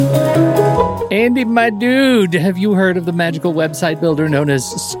Andy, my dude, have you heard of the magical website builder known as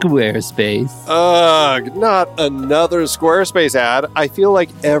Squarespace? Ugh, not another Squarespace ad. I feel like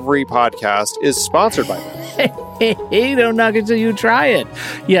every podcast is sponsored by them. Hey, don't knock it till you try it.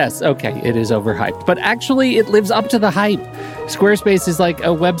 Yes, okay, it is overhyped, but actually it lives up to the hype. Squarespace is like a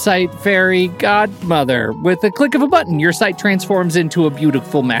website fairy godmother. With a click of a button, your site transforms into a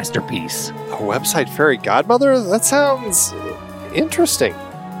beautiful masterpiece. A website fairy godmother? That sounds interesting.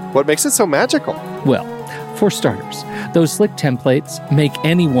 What makes it so magical? Well, for starters, those slick templates make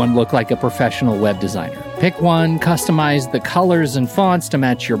anyone look like a professional web designer. Pick one, customize the colors and fonts to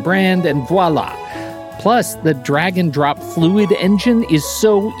match your brand, and voila. Plus, the drag and drop fluid engine is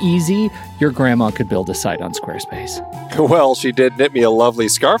so easy, your grandma could build a site on Squarespace. Well, she did knit me a lovely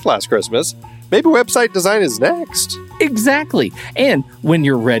scarf last Christmas. Maybe website design is next. Exactly. And when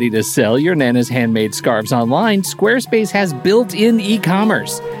you're ready to sell your Nana's handmade scarves online, Squarespace has built-in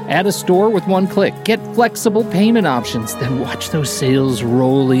e-commerce. Add a store with one click. Get flexible payment options. Then watch those sales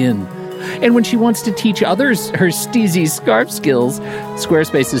roll in. And when she wants to teach others her steezy scarf skills,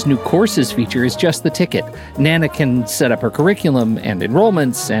 Squarespace's new courses feature is just the ticket. Nana can set up her curriculum and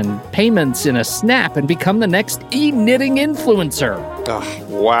enrollments and payments in a snap and become the next e-knitting influencer. Oh,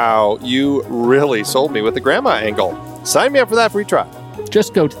 wow, you really sold me with the grandma angle. Sign me up for that free trial.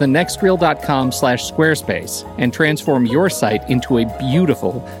 Just go to thenextreel.com/Squarespace and transform your site into a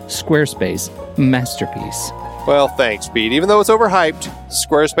beautiful Squarespace masterpiece. Well, thanks, Pete. Even though it's overhyped,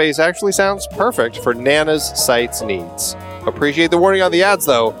 Squarespace actually sounds perfect for Nana's site's needs. Appreciate the warning on the ads,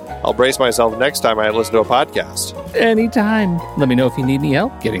 though. I'll brace myself next time I listen to a podcast. Anytime. Let me know if you need any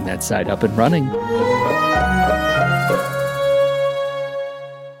help getting that site up and running.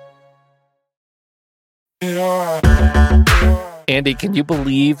 Andy, can you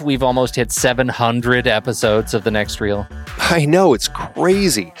believe we've almost hit 700 episodes of The Next Reel? I know, it's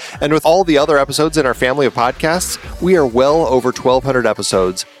crazy. And with all the other episodes in our family of podcasts, we are well over 1,200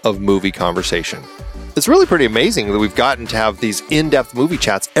 episodes of movie conversation. It's really pretty amazing that we've gotten to have these in-depth movie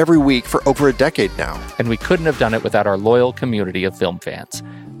chats every week for over a decade now. And we couldn't have done it without our loyal community of film fans.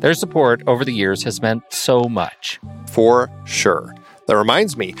 Their support over the years has meant so much. For sure. That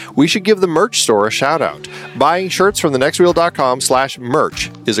reminds me, we should give the merch store a shout out. Buying shirts from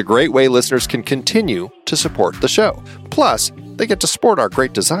thenextreel.com/merch is a great way listeners can continue to support the show. Plus, they get to sport our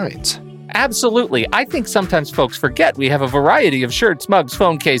great designs. Absolutely. I think sometimes folks forget we have a variety of shirts, mugs,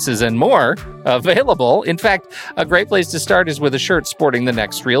 phone cases, and more available. In fact, a great place to start is with a shirt sporting the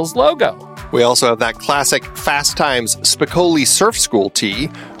Next Reel's logo. We also have that classic Fast Times Spicoli Surf School tee,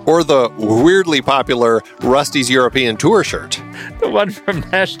 or the weirdly popular Rusty's European Tour shirt. The one from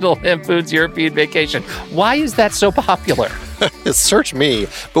National Lampoon's European Vacation. Why is that so popular? Search me,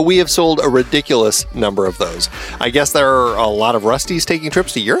 but we have sold a ridiculous number of those. I guess there are a lot of Rustys taking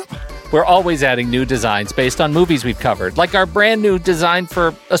trips to Europe? We're always adding new designs based on movies we've covered, like our brand new design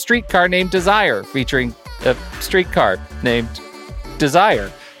for a streetcar named Desire, featuring a streetcar named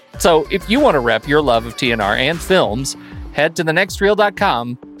Desire. So if you want to rep your love of TNR and films, head to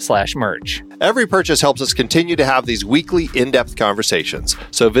thenextreel.com/merch. Every purchase helps us continue to have these weekly in-depth conversations.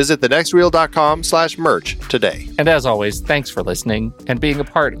 So visit thenextreel.com/merch today. And as always, thanks for listening and being a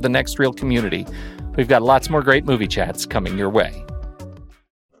part of the Next Reel community. We've got lots more great movie chats coming your way.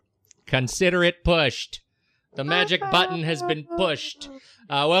 Consider it pushed. The magic button has been pushed.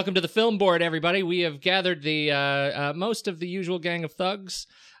 Welcome to the Film Board, everybody. We have gathered the most of the usual gang of thugs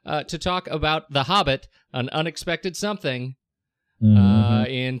to talk about The Hobbit, an unexpected something.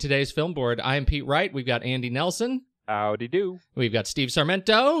 In today's Film Board, I am Pete Wright. We've got Andy Nelson. Howdy do. We've got Steve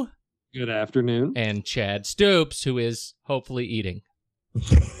Sarmento. Good afternoon. And Chad Stoops, who is hopefully eating.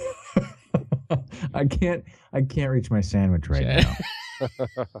 I can't reach my sandwich right now.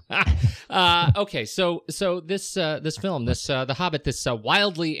 Okay, so this film, The Hobbit, this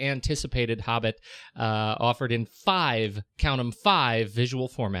wildly anticipated Hobbit, offered in 5 visual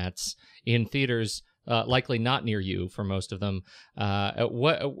formats in theaters, likely not near you for most of them. How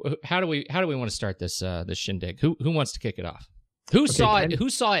do we want to start this shindig? Who wants to kick it off? Who saw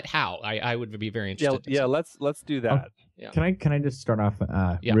it? How? I would be very interested. Yeah. Let's do that. Yeah. Can I just start off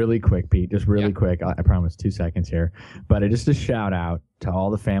really quick, Pete? Just really quick. I promise 2 seconds here. But just a shout out to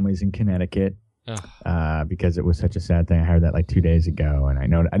all the families in Connecticut because it was such a sad thing. I heard that like 2 days ago, and I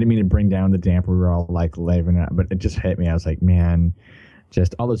didn't mean to bring down the damper. We were all like living it, but it just hit me. I was like, man,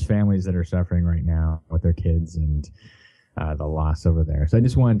 just all those families that are suffering right now with their kids and the loss over there. So I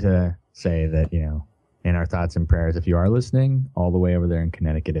just wanted to say that, in our thoughts and prayers, if you are listening all the way over there in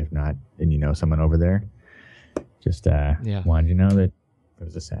Connecticut, if not, and you know someone over there, just wanted you to know that it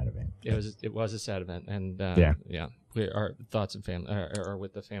was a sad event. It was a sad event, and our thoughts and family are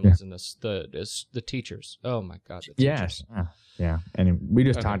with the families and the teachers. Oh my God, the teachers. Yes. Yeah. And we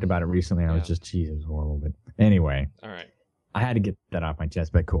just talked about it recently, and I was just, Jesus, horrible. But anyway. All right. I had to get that off my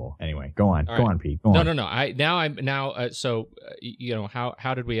chest, but cool. Anyway, go on. Go on, Pete. Go on. No.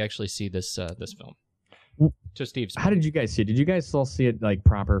 How did we actually see this film? To Steve's. How did you guys see it? Did you guys still see it like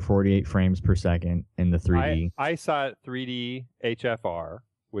proper 48 frames per second in the 3D? I saw it 3D HFR,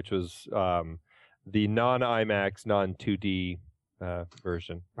 which was the non-IMAX, non-2D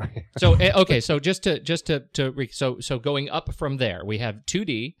version. So okay, so so going up from there, we have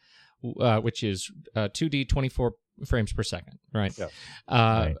 2D, which is 2D 24 frames per second, right? Yeah.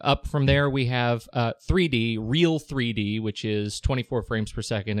 Right. Up from there, we have 3D, real 3D, which is 24 frames per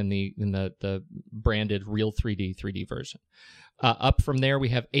second in the branded real 3D version. Up from there, we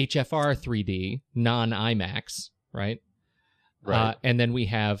have HFR 3D, non-IMAX, right? Right. And then we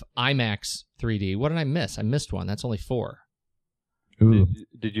have IMAX 3D. What did I miss? I missed one. That's only 4.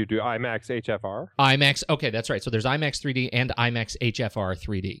 Did you do IMAX HFR? IMAX. Okay, that's right. So there's IMAX 3D and IMAX HFR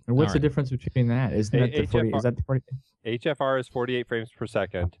 3D. And what's the difference between that? Isn't that the 40? Is that the 40? HFR is 48 frames per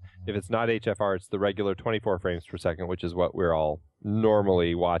second. If it's not HFR, it's the regular 24 frames per second, which is what we're all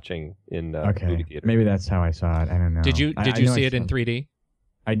normally watching in movie theater. Maybe that's how I saw it. I don't know. Did you see it in 3D?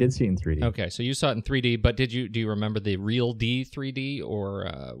 I did see it in 3D. Okay, so you saw it in 3D, but do you remember the real D 3D,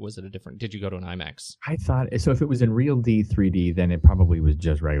 or was it a different? Did you go to an IMAX? I thought so. If it was in real D 3D, then it probably was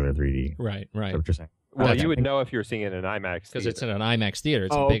just regular 3D. Right. Is that what you're saying? Well, you would know if you were seeing it in an IMAX because it's in an IMAX theater.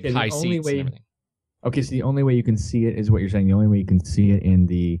 It's a big high seats and everything. Okay, so the only way you can see it is what you're saying. The only way you can see it in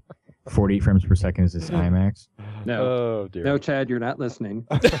the 48 frames per second is this IMAX. No, oh, dear. No, Chad, you're not listening.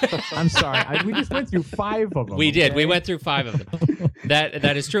 I'm sorry. We just went through 5 of them. We did. We went through 5 of them.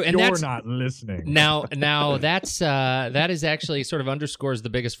 That is true. And you're not listening. Now that's that is actually sort of underscores the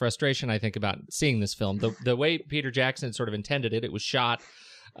biggest frustration I think about seeing this film. The way Peter Jackson sort of intended it. It was shot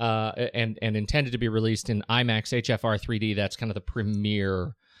and intended to be released in IMAX HFR 3D. That's kind of the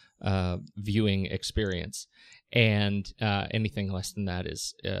premier viewing experience. And anything less than that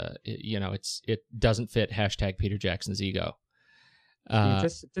is, it doesn't fit # Peter Jackson's ego.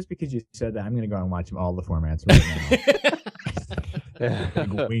 Just because you said that, I'm going to go and watch all the formats right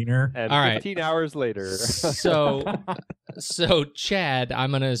now. Wiener. And all 15 hours later. So Chad,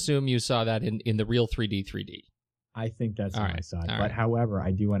 I'm going to assume you saw that in the real 3D. I think that's how I saw it. All but however,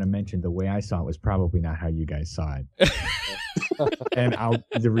 I do want to mention the way I saw it was probably not how you guys saw it. And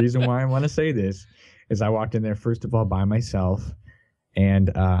the reason why I want to say this is I walked in there, first of all, by myself, and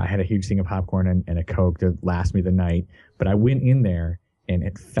I had a huge thing of popcorn and a Coke to last me the night. But I went in there, and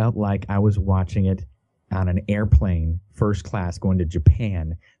it felt like I was watching it on an airplane, first class, going to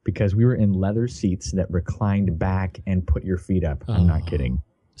Japan, because we were in leather seats that reclined back and put your feet up. I'm not kidding.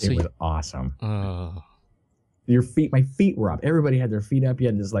 It was awesome. My feet were up. Everybody had their feet up. You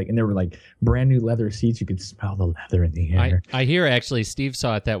had this and there were brand new leather seats. You could smell the leather in the air. I hear actually Steve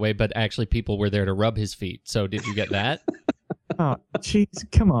saw it that way, but actually people were there to rub his feet. So did you get that? Oh, jeez,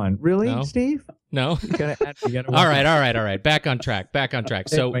 come on, really, No? Steve? No. You gotta All right. Back on track.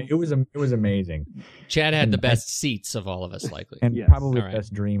 So anyway, it was amazing. Chad had the best seats of all of us, likely, and probably the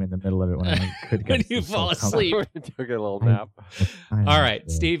best dream in the middle of it when I could when you fall asleep. Took a little nap. All right,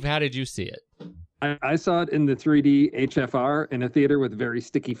 Steve, how did you see it? I saw it in the 3D HFR in a theater with very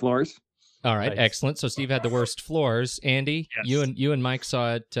sticky floors. All right, Nice. excellent. So Steve had the worst floors. Andy, Yes. you and Mike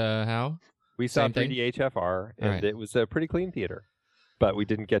saw it how? We saw Same thing? 3D HFR, and right. it was a pretty clean theater, but we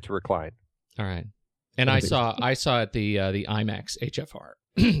didn't get to recline. All right. And I saw it the IMAX HFR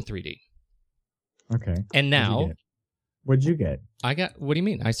 3D. Okay. And now What'd you get? I got, what do you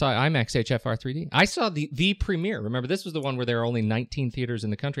mean? I saw IMAX HFR 3D. I saw the premiere. Remember, this was the one where there are only 19 theaters in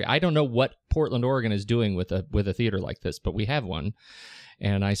the country. I don't know what Portland, Oregon is doing with a theater like this, but we have one,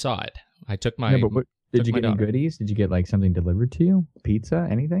 and I saw it. I took my... No, but did you get any goodies? Did you get something delivered to you? Pizza?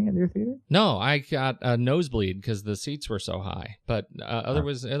 Anything at your theater? No, I got a nosebleed because the seats were so high. But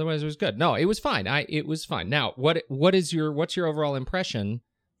otherwise, it was good. No, it was fine. It was fine. Now, what's your overall impression?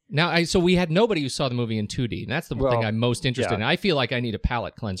 Now, so we had nobody who saw the movie in 2D, and that's the thing I'm most interested in. I feel like I need a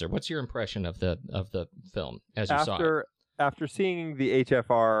palate cleanser. What's your impression of the film as you saw it? After seeing the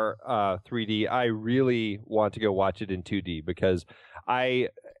HFR 3D, I really want to go watch it in 2D because I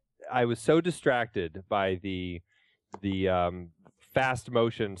was so distracted by the fast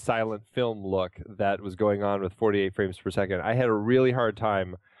motion silent film look that was going on with 48 frames per second. I had a really hard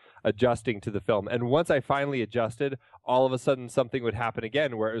time adjusting to the film, and once I finally adjusted, all of a sudden something would happen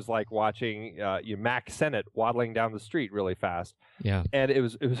again where it was like watching Mac Sennett waddling down the street really fast. Yeah, and it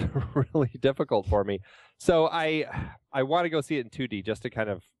was really difficult for me. So I want to go see it in 2D just to kind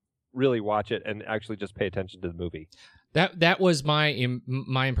of really watch it and actually just pay attention to the movie. That was my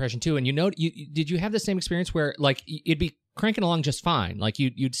impression too. And did you have the same experience where like it'd be cranking along just fine? Like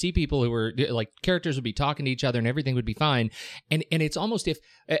you'd see people who were like characters would be talking to each other and everything would be fine. And it's almost if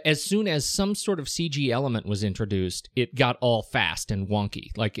as soon as some sort of CG element was introduced, it got all fast and wonky.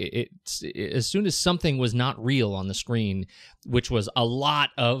 Like it's as soon as something was not real on the screen, which was a lot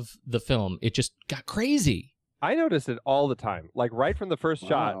of the film, it just got crazy. I noticed it all the time. Like right from the first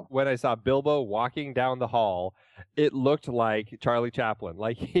shot, when I saw Bilbo walking down the hall, it looked like Charlie Chaplin.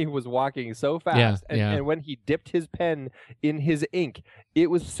 Like he was walking so fast. And when he dipped his pen in his ink,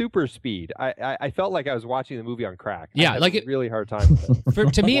 it was super speed. I felt like I was watching the movie on crack. Yeah, like a really hard time with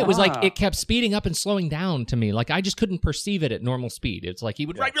it. To me, it was like it kept speeding up and slowing down to me. Like I just couldn't perceive it at normal speed. It's like he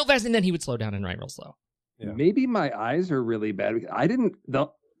would write real fast and then he would slow down and write real slow. Yeah. Maybe my eyes are really bad.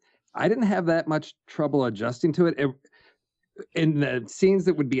 I didn't have that much trouble adjusting to it. In the scenes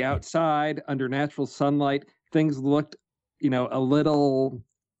that would be outside under natural sunlight, things looked, a little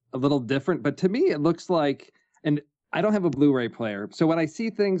different. But to me, it looks like, and I don't have a Blu-ray player, so when I see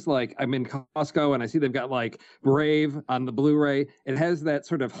things like I'm in Costco and I see they've got like Brave on the Blu-ray, it has that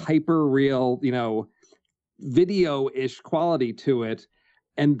sort of hyper real, video-ish quality to it.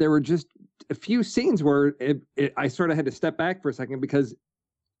 And there were just a few scenes where I sort of had to step back for a second because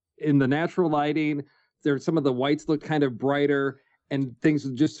in the natural lighting, some of the whites looked kind of brighter and things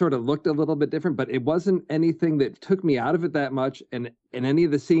just sort of looked a little bit different, but it wasn't anything that took me out of it that much. And in any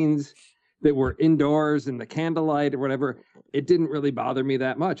of the scenes that were indoors in the candlelight or whatever, it didn't really bother me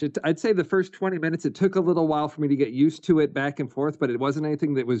that much. I'd say the first 20 minutes, it took a little while for me to get used to it back and forth, but it wasn't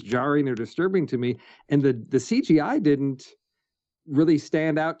anything that was jarring or disturbing to me. And the CGI didn't really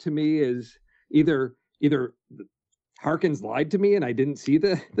stand out to me as either Harkins lied to me and I didn't see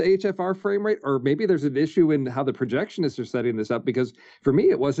the HFR frame rate, or maybe there's an issue in how the projectionists are setting this up, because for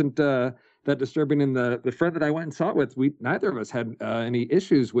me, it wasn't that disturbing. In the friend that I went and saw it with, neither of us had any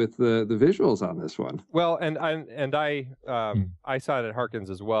issues with the visuals on this one. Well, and I saw it at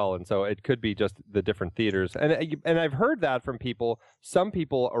Harkins as well, and so it could be just the different theaters. And I've heard that from people. Some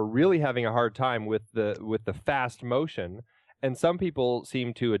people are really having a hard time with the fast motion. And some people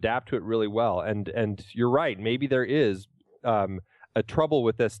seem to adapt to it really well. And you're right. Maybe there is a trouble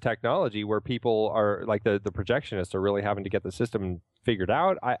with this technology where people are like the projectionists are really having to get the system figured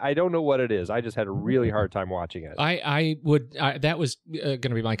out. I don't know what it is. I just had a really hard time watching it. That was going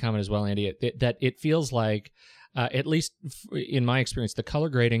to be my comment as well, Andy, that it feels like, at least in my experience, the color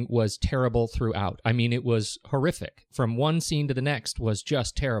grading was terrible throughout. I mean, it was horrific. From one scene to the next was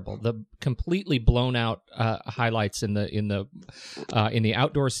just terrible. The completely blown out highlights in the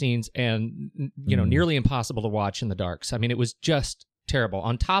outdoor scenes, and nearly impossible to watch in the darks. I mean, it was just terrible.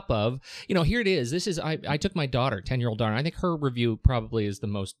 On top of, here it is. This is I took my daughter, 10-year-old daughter. I think her review probably is the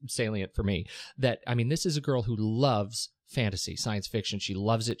most salient for me. This is a girl who loves fantasy, science fiction. She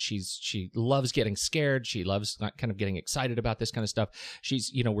loves it. She loves getting scared. She loves kind of getting excited about this kind of stuff.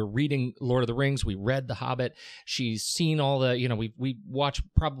 She's, we're reading Lord of the Rings. We read The Hobbit. She's seen all the, we watch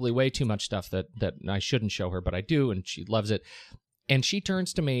probably way too much stuff that I shouldn't show her, but I do, and she loves it. And she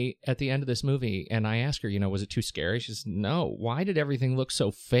turns to me at the end of this movie, and I ask her, was it too scary? She says, no. Why did everything look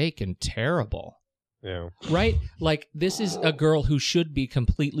so fake and terrible? Yeah. Right? Like, this is a girl who should be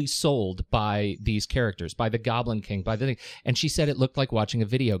completely sold by these characters, by the Goblin King, by the thing. And she said it looked like watching a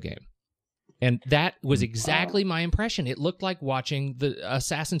video game. And that was exactly my impression. It looked like watching the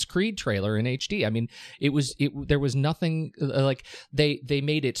Assassin's Creed trailer in HD. I mean, there was nothing like they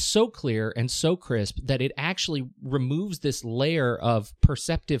made it so clear and so crisp that it actually removes this layer of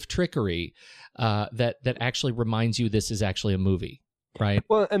perceptive trickery that actually reminds you this is actually a movie. Right.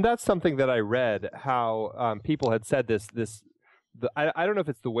 Well, and that's something that I read, how people had said I don't know if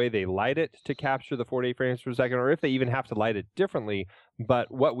it's the way they light it to capture the 48 frames per second, or if they even have to light it differently.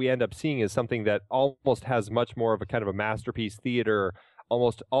 But what we end up seeing is something that almost has much more of a kind of a masterpiece theater,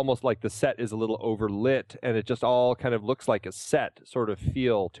 almost like the set is a little overlit, and it just all kind of looks like a set sort of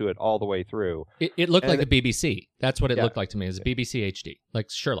feel to it all the way through. It looked like the BBC. That's what it looked like to me. It was BBC HD, like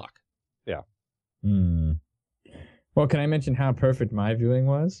Sherlock. Yeah. Hmm. Well, can I mention how perfect my viewing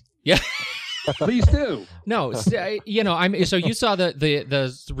was? Yeah. Please do. No, so you saw the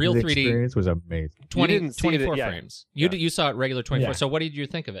real 3D experience was amazing. 24 frames. You saw it regular 24. Yeah. So what did you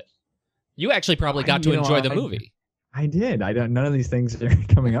think of it? You actually probably got to enjoy the movie. I did. None of these things are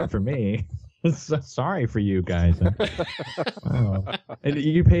coming up for me. So sorry for you guys. Wow. And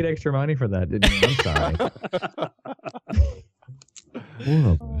you paid extra money for that, didn't you? I'm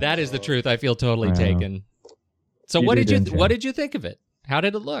sorry. That is the truth. I feel totally taken. So what did you think of it? How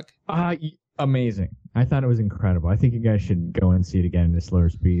did it look? Amazing. I thought it was incredible. I think you guys should go and see it again at a slower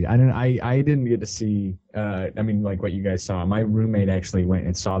speed. I didn't get to see. Like what you guys saw. My roommate actually went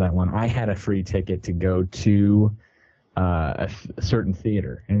and saw that one. I had a free ticket to go to a certain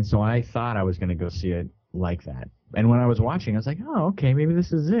theater, and so I thought I was going to go see it like that. And when I was watching, I was like, oh, okay, maybe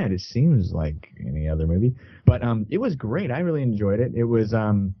this is it. It seems like any other movie, but it was great. I really enjoyed it. It was I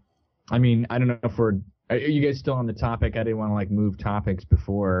don't know if are you guys still on the topic? I didn't want to like move topics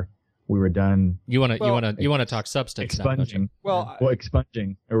before we were done. You want to talk substance expunging. Now,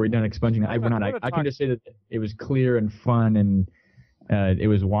 expunging. Are we done expunging? We're not. I can just say that it was clear and fun, and it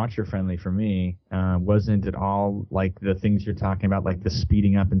was watcher friendly for me. Wasn't at all like the things you're talking about, like the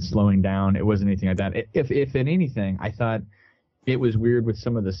speeding up and slowing down. It wasn't anything like that. If in anything, I thought it was weird with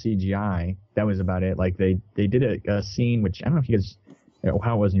some of the CGI. That was about it. Like they did a scene, which I don't know if you guys,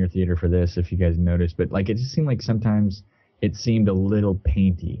 how it was in your theater for this, if you guys noticed, but like it just seemed like sometimes it seemed a little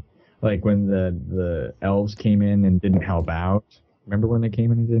painty. Like when the elves came in and didn't help out. Remember when they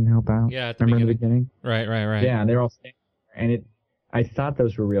came in and didn't help out? Yeah, at the beginning. Right. Yeah, they're all standing there, and I thought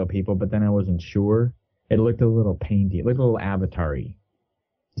those were real people, but then I wasn't sure. It looked a little painty. It looked a little Avatar-y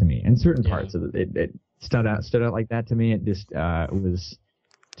to me. And certain parts of it stood out like that to me. It just was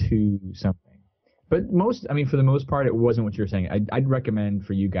too something. But for the most part, it wasn't what you were saying. I'd recommend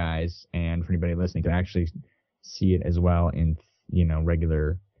for you guys and for anybody listening to actually see it as well in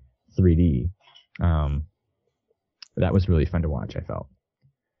regular 3D. That was really fun to watch, I felt.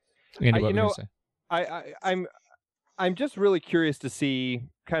 I'm just really curious to see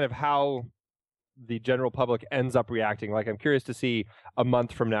kind of how the general public ends up reacting. Like, I'm curious to see a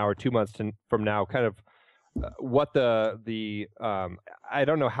month from now or 2 months from now, kind of what the I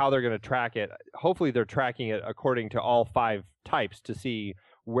don't know how they're going to track it. Hopefully they're tracking it according to all 5 types to see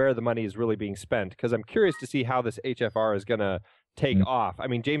where the money is really being spent. Because I'm curious to see how this HFR is going to take off. I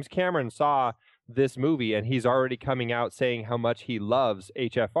mean, James Cameron saw this movie and he's already coming out saying how much he loves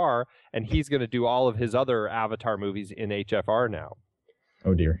HFR, and he's going to do all of his other Avatar movies in HFR now.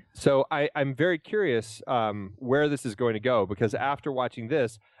 Oh dear. So I'm very curious where this is going to go, because after watching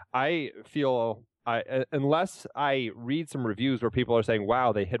this, I feel unless I read some reviews where people are saying,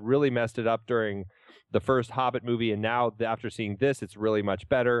 wow, they had really messed it up during the first Hobbit movie, and now after seeing this, it's really much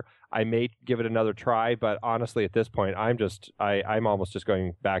better. I may give it another try, but honestly, at this point, I'm almost just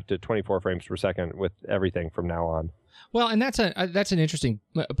going back to 24 frames per second with everything from now on. Well, and that's an interesting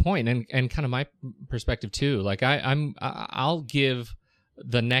point, and kind of my perspective too. Like I'll give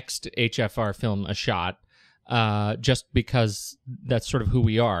the next HFR film a shot. Just because that's sort of who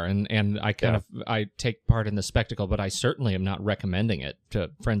we are, and I I take part in the spectacle, but I certainly am not recommending it to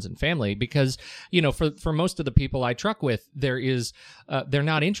friends and family because for most of the people I truck with, they're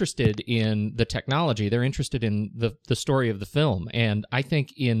not interested in the technology; they're interested in the story of the film. And I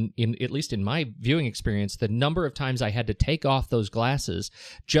think in at least in my viewing experience, the number of times I had to take off those glasses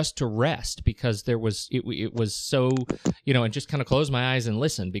just to rest because it was so and just kind of close my eyes and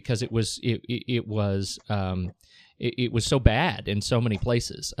listen because it was so bad in so many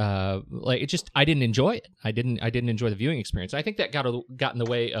places. I didn't enjoy it. I didn't enjoy the viewing experience. I think that got in the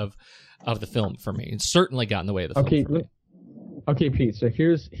way of the film for me. It certainly got in the way of the film for me. Okay, Pete. So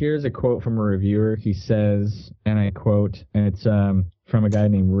here's a quote from a reviewer. He says, and I quote, and it's from a guy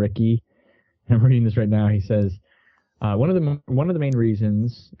named Ricky. I'm reading this right now. He says, one of the main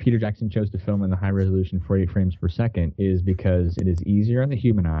reasons Peter Jackson chose to film in the high resolution 48 frames per second is because it is easier on the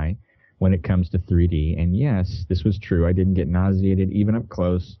human eye when it comes to 3D. And yes, this was true. I didn't get nauseated even up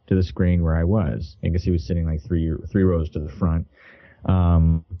close to the screen where I was. I guess he was sitting like three rows to the front.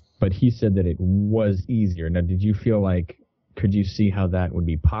 But he said that it was easier. Now, did you feel like, could you see how that would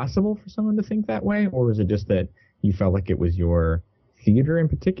be possible for someone to think that way? Or was it just that you felt like it was your theater in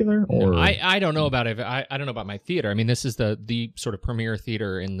particular? Or no, I don't know about it. I don't know about my theater. I mean, this is the sort of premier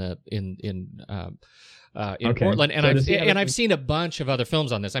theater in Portland, and I've seen a bunch of other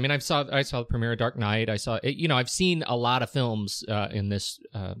films on this. I mean, I saw the premiere of Dark Knight. I've seen a lot of films in this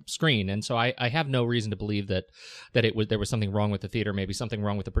screen, and so I have no reason to believe that there was something wrong with the theater, maybe something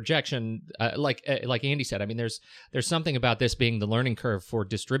wrong with the projection. Like Andy said, I mean, there's something about this being the learning curve for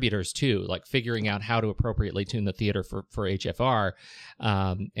distributors too, like figuring out how to appropriately tune the theater for HFR.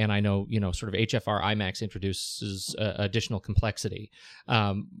 And I know sort of HFR IMAX introduces additional complexity.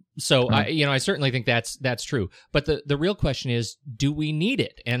 So I certainly think that's true. But the real question is, do we need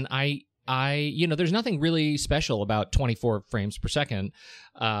it? And I there's nothing really special about 24 frames per second.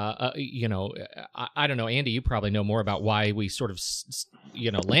 I don't know, Andy, you probably know more about why we sort of,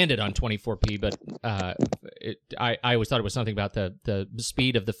 landed on 24p, but I always thought it was something about the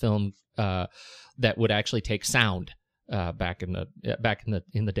speed of the film that would actually take sound back in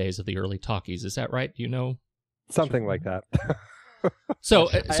the days of the early talkies. Is that right? Do you know? Something like that. So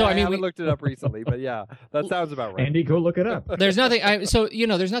I mean, we looked it up recently, but yeah, that sounds about right. Andy, go look it up. There's nothing.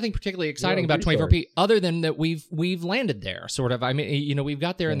 There's nothing particularly exciting about 24P other than that we've landed there. Sort of. I mean, we've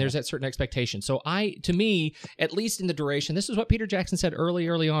got there, and there's that certain expectation. So to me, at least in the duration, this is what Peter Jackson said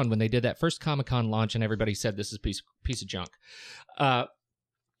early on when they did that first Comic-Con launch, and everybody said this is piece of junk.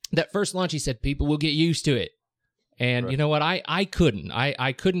 That first launch, he said people will get used to it. And right. You know what? I couldn't.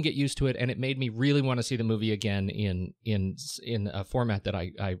 I couldn't get used to it, and it made me really want to see the movie again in a format that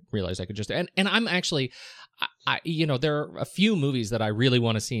I realized I could just. And I'm actually, there are a few movies that I really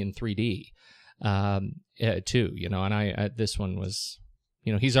want to see in 3D, too. And this one was,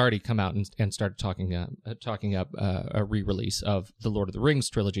 he's already come out and started talking up a re-release of the Lord of the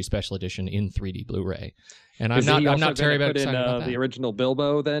Rings trilogy special edition in 3D Blu-ray. And I'm not terribly excited about that. The original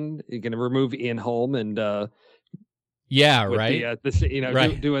Bilbo. Then you're going to remove Ian Holm and. Yeah, right.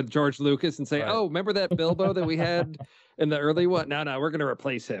 Right. Do a George Lucas and say, right. "Oh, remember that Bilbo that we had in the early one? No, we're going to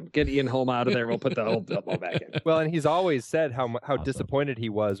replace him. Get Ian Holm out of there. We'll put the old Bilbo back in." Well, and he's always said how disappointed he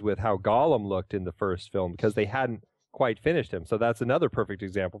was with how Gollum looked in the first film because they hadn't quite finished him. So that's another perfect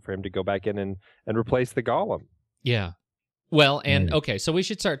example for him to go back in and replace the Gollum. Yeah. Well, and okay, so we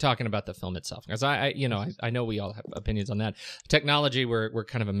should start talking about the film itself because I know we all have opinions on that. Technology, we're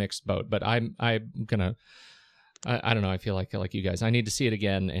kind of a mixed boat, but I'm gonna. I don't know. I feel like you guys. I need to see it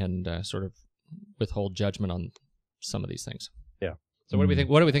again and sort of withhold judgment on some of these things. Yeah. So what do we think?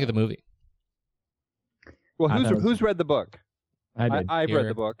 What do we think of the movie? Well, who's read the book? I did. I've read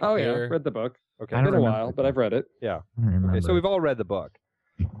the book. Oh yeah, I've read the book. Okay. It's been a while, but I've read it. Yeah. Okay, so we've all read the book.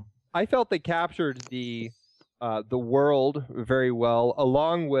 I felt they captured the world very well,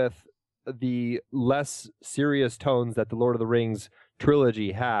 along with the less serious tones that the Lord of the Rings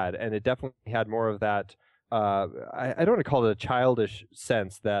trilogy had, and it definitely had more of that. I don't want to call it a childish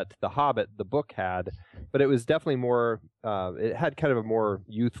sense that the Hobbit, the book, had, but it was definitely more. It had kind of a more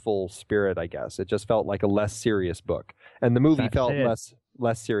youthful spirit, I guess. It just felt like a less serious book, and the movie felt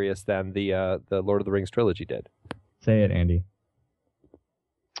less serious than the Lord of the Rings trilogy did. Say it, Andy.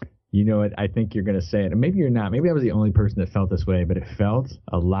 You know it. I think you're going to say it, and maybe you're not. Maybe I was the only person that felt this way, but it felt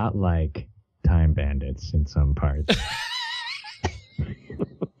a lot like Time Bandits in some parts.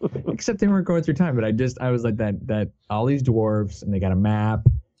 Except they weren't going through time, but I was like that all these dwarves and they got a map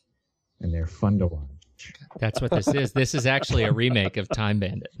and they're fun to watch. That's what this is. This is actually a remake of Time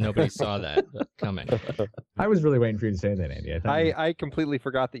Bandit. Nobody saw that coming. I was really waiting for you to say that, Andy. I completely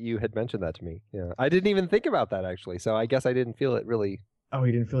forgot that you had mentioned that to me. Yeah, I didn't even think about that actually, so I guess I didn't feel it really. Oh,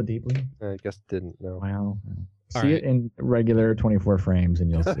 you didn't feel it deeply? I guess didn't. No. Wow. See it in regular 24 frames, and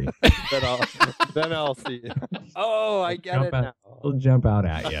you'll see. then I'll see. Oh, I get it now. It'll jump out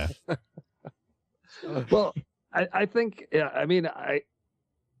at you. Well, I think. Yeah, I mean, I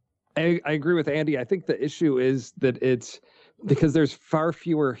agree with Andy. I think the issue is that it's because there's far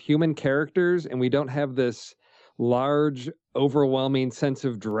fewer human characters, and we don't have this large, overwhelming sense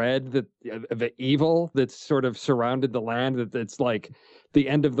of dread of evil that's sort of surrounded the land. That's like the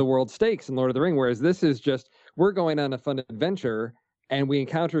end of the world stakes in Lord of the Ring. Whereas this is just. We're going on a fun adventure and we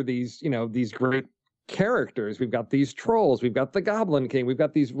encounter these great characters. We've got these trolls, we've got the Goblin King, we've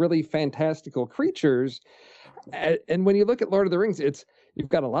got these really fantastical creatures. And when you look at Lord of the Rings, you've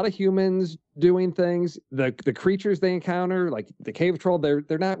got a lot of humans doing things. The creatures they encounter, like the cave troll,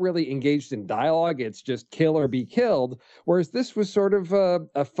 they're not really engaged in dialogue. It's just kill or be killed. Whereas this was sort of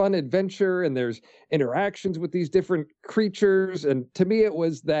a fun adventure and there's interactions with these different creatures. And to me, it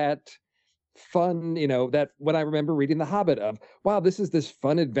was that fun, that what I remember reading The Hobbit of, wow, this is this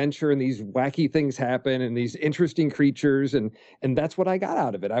fun adventure and these wacky things happen and these interesting creatures. And that's what I got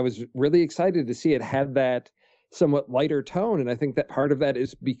out of it. I was really excited to see it had that somewhat lighter tone. And I think that part of that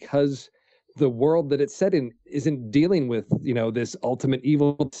is because the world that it's set in isn't dealing with, this ultimate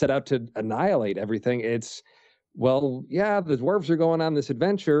evil set out to annihilate everything. It's, well, yeah, the dwarves are going on this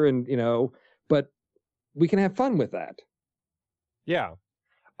adventure and, but we can have fun with that. Yeah.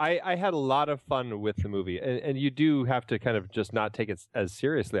 I had a lot of fun with the movie, and you do have to kind of just not take it as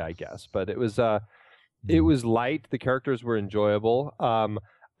seriously, I guess. But it was light. The characters were enjoyable.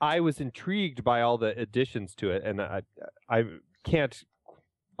 I was intrigued by all the additions to it, and I can't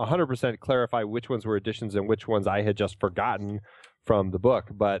 100% clarify which ones were additions and which ones I had just forgotten from the book.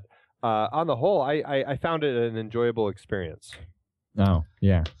 But on the whole, I found it an enjoyable experience. Oh,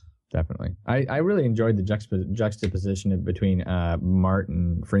 yeah. Definitely. I really enjoyed the juxtaposition between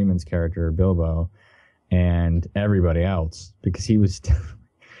Martin Freeman's character, Bilbo, and everybody else, because it was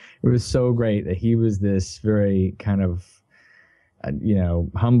so great that he was this very kind of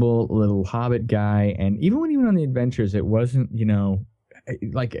humble little hobbit guy. And even when he went on the adventures, it wasn't,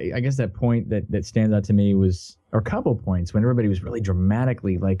 like, I guess that point that stands out to me was, or a couple points, when everybody was really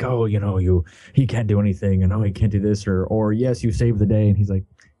dramatically like, oh, he can't do anything, and oh, he can't do this, or yes, you saved the day. And he's like,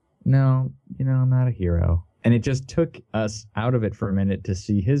 no, I'm not a hero. And it just took us out of it for a minute to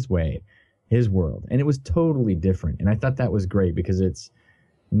see his way, his world. And it was totally different. And I thought that was great, because it's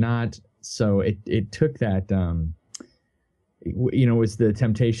not, so it took that, it's the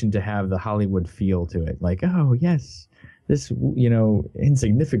temptation to have the Hollywood feel to it. Like, oh, yes, this,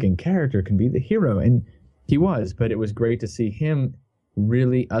 insignificant character can be the hero. And he was, but it was great to see him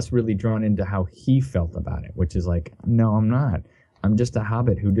really drawn into how he felt about it, which is like, no, I'm not. I'm just a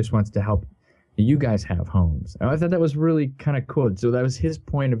hobbit who just wants to help you guys have homes. And I thought that was really kind of cool. So that was his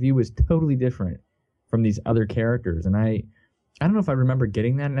point of view, was totally different from these other characters. And I don't know if I remember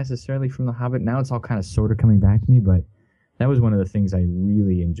getting that necessarily from The Hobbit. Now it's all kind of sort of coming back to me, but that was one of the things I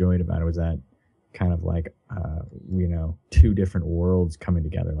really enjoyed about it, was that kind of like, two different worlds coming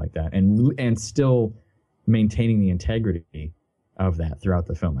together like that, and still maintaining the integrity of that throughout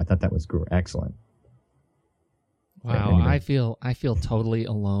the film. I thought that was excellent. Wow, I feel totally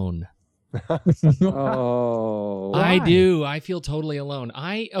alone. Oh, I do. I feel totally alone.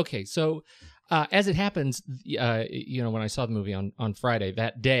 So as it happens, when I saw the movie on Friday,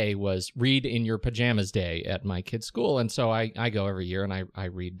 that day was Read in Your Pajamas Day at my kid's school, and so I go every year and I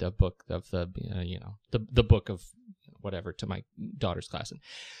read the book of the book of whatever to my daughter's class,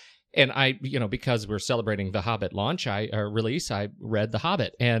 and I because we're celebrating the Hobbit launch, release, I read the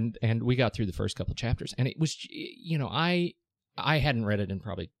Hobbit, and we got through the first couple chapters, and it was I hadn't read it in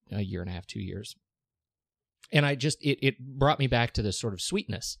probably a year and a half, 2 years, and I just it brought me back to this sort of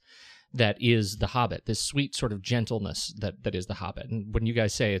sweetness that is The Hobbit, this sweet sort of gentleness that is The Hobbit. And when you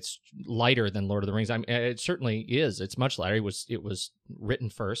guys say it's lighter than Lord of the Rings, it certainly is. It's much lighter. It was written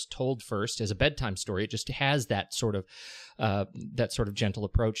first, told first as a bedtime story. It just has that sort of gentle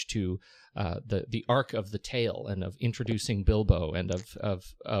approach to the arc of the tale, and of introducing Bilbo, and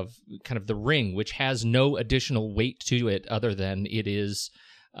of kind of the ring, which has no additional weight to it other than it is.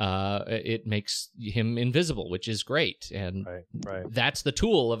 It makes him invisible, which is great, and right. That's the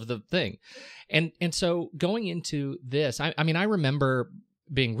tool of the thing. And so going into this, I mean, I remember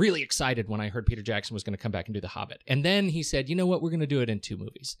being really excited when I heard Peter Jackson was going to come back and do The Hobbit, and then he said, "You know what? We're going to do it in 2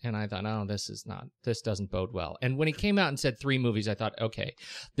 movies." And I thought, "Oh, this doesn't bode well." And when he came out and said 3 movies, I thought, "Okay,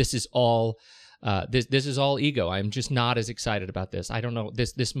 this is all." This is all ego. I'm just not as excited about this. I don't know.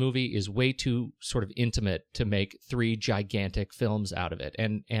 This movie is way too sort of intimate to make 3 gigantic films out of it.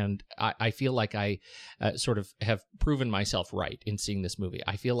 And I feel like I sort of have proven myself right in seeing this movie.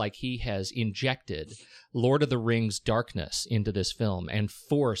 I feel like he has injected Lord of the Rings darkness into this film and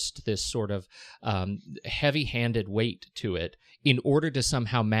forced this sort of heavy-handed weight to it in order to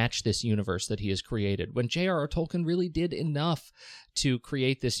somehow match this universe that he has created, when J.R.R. Tolkien really did enough to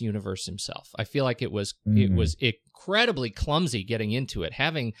create this universe himself. I feel like it was incredibly clumsy getting into it.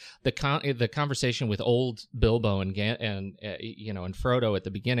 Having the conversation with old Bilbo and Frodo at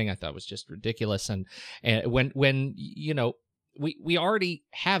the beginning, I thought was just ridiculous. And when we already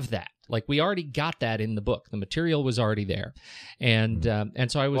have that. Like, we already got that in the book. The material was already there, and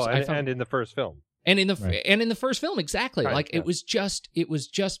so I was. And in the first film. And in the first film, exactly. Right, it was just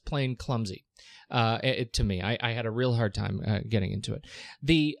plain clumsy. To me, I had a real hard time getting into it.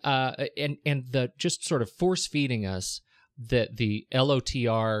 And the just sort of force feeding us that the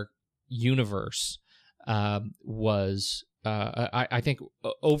LOTR universe was. I think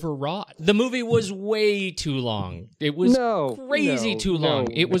overwrought. The movie was way too long. It was crazy too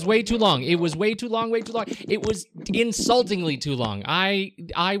long. It was way too long. It was way too long. It was insultingly too long.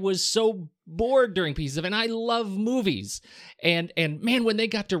 I was so bored during pieces of it, and I love movies. And man, when they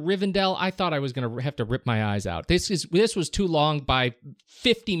got to Rivendell, I thought I was going to have to rip my eyes out. This was too long by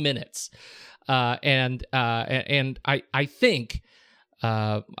 50 minutes. And I think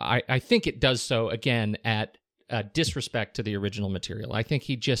it does so again at disrespect to the original material. I think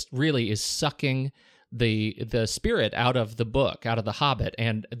he just really is sucking the spirit out of the book, out of The Hobbit.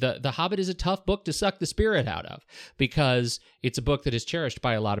 And the Hobbit is a tough book to suck the spirit out of, because it's a book that is cherished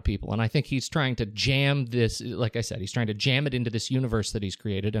by a lot of people. And I think he's trying to jam this, like I said, he's trying to jam it into this universe that he's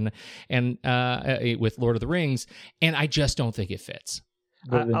created, and with Lord of the Rings. And I just don't think it fits.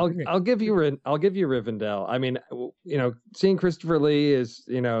 I'll give you Rivendell. I mean, seeing Christopher Lee as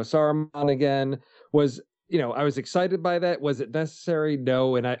Saruman again was. I was excited by that. Was it necessary?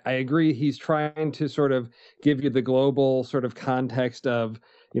 No. And I agree. He's trying to sort of give you the global sort of context of,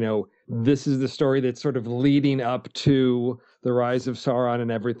 this is the story that's sort of leading up to the rise of Sauron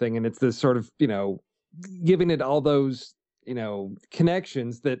and everything. And it's this sort of, giving it all those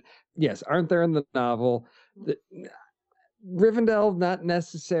connections that, yes, aren't there in the novel. Rivendell, not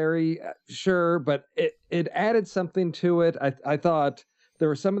necessary, sure, but it added something to it. I thought there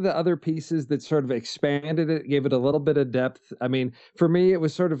were some of the other pieces that sort of expanded it, gave it a little bit of depth. I mean, for me, it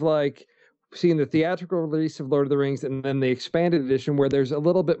was sort of like seeing the theatrical release of Lord of the Rings and then the expanded edition where there's a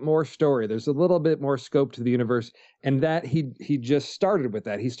little bit more story. There's a little bit more scope to the universe. And that he just started with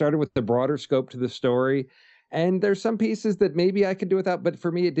that. He started with the broader scope to the story. And there's some pieces that maybe I could do without, but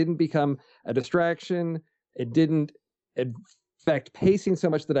for me, it didn't become a distraction. It didn't affect pacing so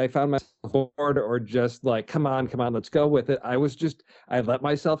much that I found myself bored or just like, come on, let's go with it. I let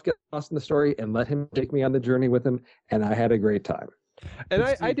myself get lost in the story and let him take me on the journey with him. And I had a great time. And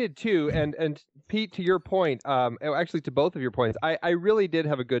I did too. And Pete, to your point, actually to both of your points, I really did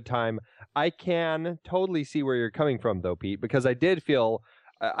have a good time. I can totally see where you're coming from though, Pete, because I did feel,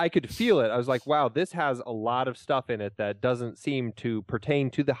 I could feel it. I was like, wow, this has a lot of stuff in it that doesn't seem to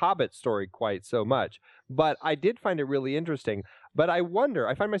pertain to the Hobbit story quite so much. But I did find it really interesting. But I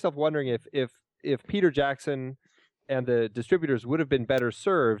find myself wondering if Peter Jackson and the distributors would have been better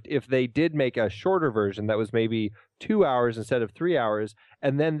served if they did make a shorter version that was maybe 2 hours instead of 3 hours.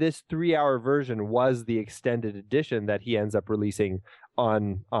 And then this 3-hour version was the extended edition that he ends up releasing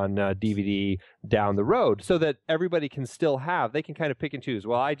on DVD down the road, so that everybody can still they can kind of pick and choose.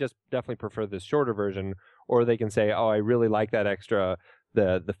 Well, I just definitely prefer this shorter version, or they can say, oh, I really like that extra,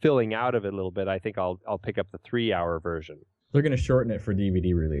 the filling out of it a little bit. I think I'll pick up the 3-hour version. They're going to shorten it for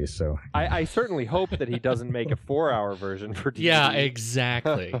DVD release, so I certainly hope that he doesn't make a 4-hour version for DVD. Yeah,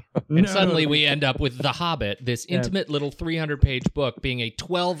 exactly. And suddenly we end up with The Hobbit, this intimate little 300-page book being a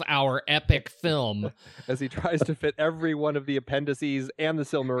 12-hour epic film. As he tries to fit every one of the appendices and the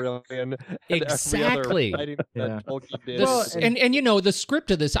Silmarillion. Exactly. And the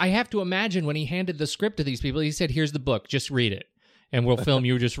script of this, I have to imagine when he handed the script to these people, he said, here's the book, just read it. And we'll film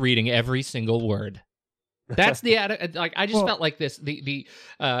you just reading every single word. That's the I just felt like this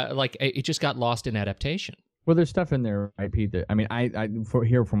like it just got lost in adaptation. Well, there's stuff in there, right, Pete? That, I mean,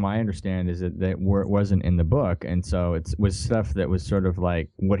 from my understand is that it wasn't in the book, and so it was stuff that was sort of like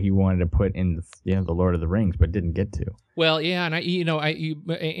what he wanted to put in the Lord of the Rings, but didn't get to. Well, yeah, and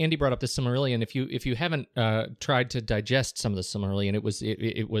Andy brought up the Silmarillion. If you haven't tried to digest some of the Silmarillion,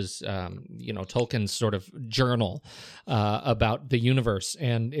 it was Tolkien's sort of journal about the universe,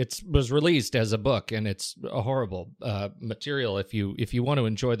 and it was released as a book, and it's a horrible material. If you want to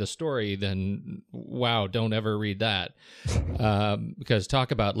enjoy the story, then wow, don't ever read that, because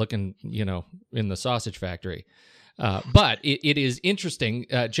talk about looking in the sausage factory. But it is interesting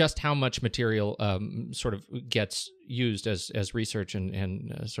just how much material sort of gets used as research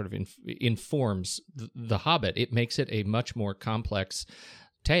and sort of informs the Hobbit. It makes it a much more complex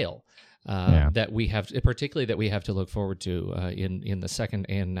tale that we have, particularly that we have to look forward to in the second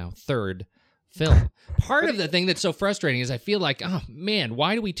and now third film. Part of the thing that's so frustrating is I feel like, oh man,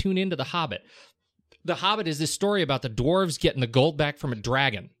 why do we tune into the Hobbit? The Hobbit is this story about the dwarves getting the gold back from a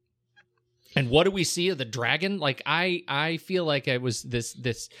dragon. And what do we see of the dragon? Like I feel like I was this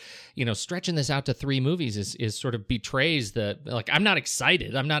stretching this out to 3 movies is sort of betrays I'm not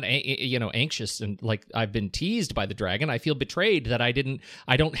excited. I'm not anxious and like I've been teased by the dragon. I feel betrayed that I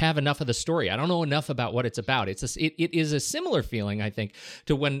don't have enough of the story. I don't know enough about what it's about. It is a similar feeling, I think,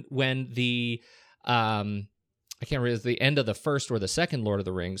 to when the I can't remember the end of the first or the second Lord of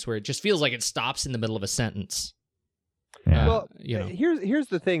the Rings, where it just feels like it stops in the middle of a sentence. Yeah. Well, here's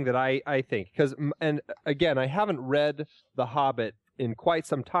the thing that I think, because, and again, I haven't read The Hobbit in quite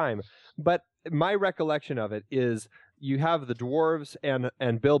some time, but my recollection of it is you have the dwarves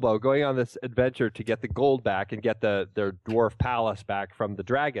and Bilbo going on this adventure to get the gold back and get their dwarf palace back from the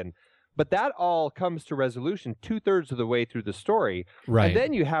dragon. But that all comes to resolution 2/3 of the way through the story. Right. And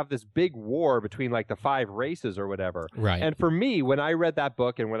then you have this big war between like the 5 races or whatever. Right. And for me, when I read that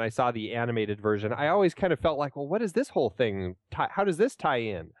book and when I saw the animated version, I always kind of felt like, well, what is this whole thing? How does this tie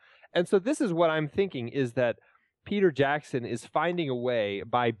in? And so this is what I'm thinking, is that Peter Jackson is finding a way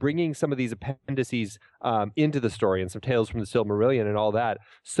by bringing some of these appendices into the story and some tales from the Silmarillion and all that,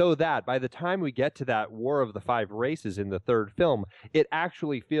 so that by the time we get to that War of the 5 Races in the 3rd film, it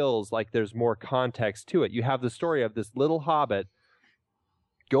actually feels like there's more context to it. You have the story of this little hobbit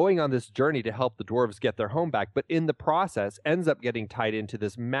going on this journey to help the dwarves get their home back, but in the process ends up getting tied into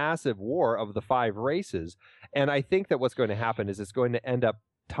this massive war of the 5 races. And I think that what's going to happen is it's going to end up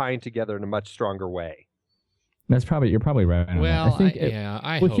tying together in a much stronger way. You're probably right. Well,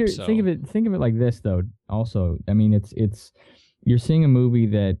 I hope so. Think of it like this, though. Also, I mean, it's you're seeing a movie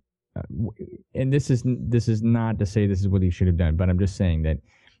that, and this is not to say this is what he should have done, but I'm just saying that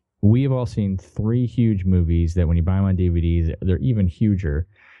we have all seen 3 huge movies that when you buy them on DVDs, they're even huger.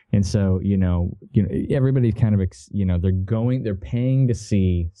 And so, everybody's kind of, they're paying to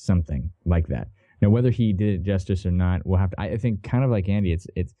see something like that. Now, whether he did it justice or not, we'll have to, I think kind of like Andy,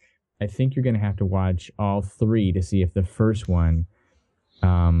 I think you're going to have to watch all 3 to see if the first one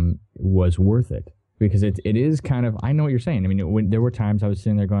was worth it. Because it is kind of, I know what you're saying. I mean, when there were times I was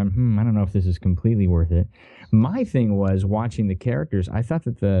sitting there going, I don't know if this is completely worth it. My thing was watching the characters. I thought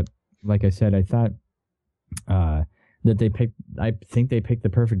that that they picked. I think they picked the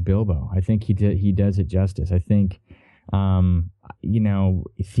perfect Bilbo. I think he does it justice. I think, he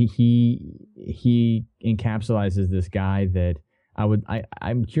encapsulates this guy that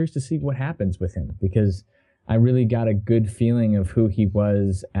I'm curious to see what happens with him, because I really got a good feeling of who he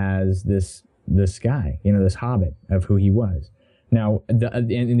was as this guy, this Hobbit, of who he was. Now,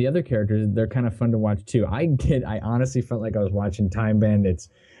 the other characters, they're kind of fun to watch too. I honestly felt like I was watching Time Bandits.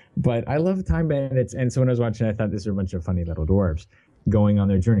 But I love Time Bandits, and so when I was watching, I thought these were a bunch of funny little dwarves going on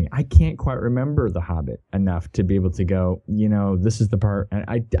their journey. I can't quite remember The Hobbit enough to be able to go, this is the part. And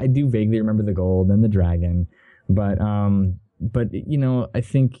I do vaguely remember the gold and the dragon, but I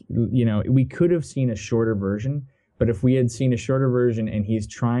think we could have seen a shorter version. But if we had seen a shorter version, and he's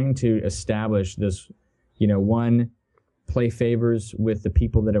trying to establish this, one, play favors with the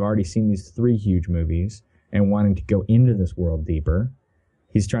people that have already seen these 3 huge movies and wanting to go into this world deeper.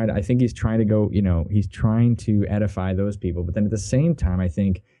 He's trying to edify those people. But then at the same time, I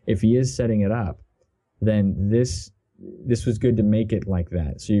think if he is setting it up, then this was good to make it like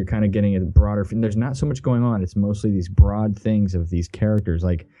that. So you're kind of getting a broader, there's not so much going on. It's mostly these broad things of these characters.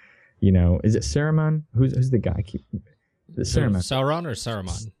 Like, is it Saruman? Who's the guy? Saruman. Sauron or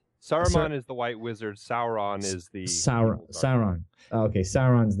Saruman? Saruman is the white wizard. Sauron is the... Sauron. Okay,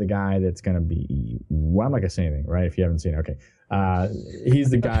 Sauron's the guy that's going to be... Well, I'm not going to say anything, right? If you haven't seen it. Okay. He's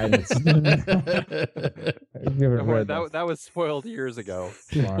the guy that's... that was spoiled years ago.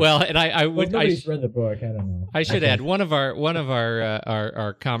 Well, and I would... nobody's read the book. I don't know. I should add, one of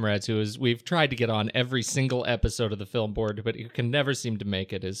our comrades we've tried to get on every single episode of the Film Board, but who can never seem to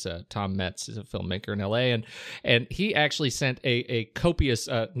make it, is Tom Metz, is a filmmaker in L.A., and he actually sent a copious,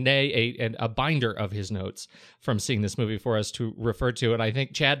 a binder of his notes from seeing this movie for us to refer to, and I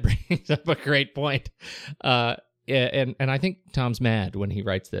think Chad brings up a great point. And I think Tom's mad when he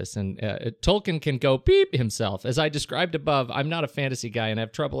writes this. And Tolkien can go beep himself. As I described above, I'm not a fantasy guy and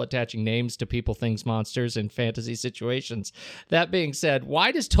have trouble attaching names to people, things, monsters in fantasy situations. That being said,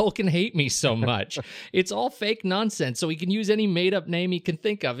 why does Tolkien hate me so much? It's all fake nonsense, so he can use any made-up name he can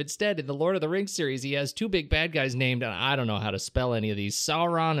think of. Instead, in the Lord of the Rings series, he has 2 big bad guys named, and I don't know how to spell any of these.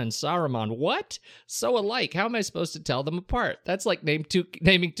 Sauron and Saruman. What? So alike. How am I supposed to tell them apart? That's like naming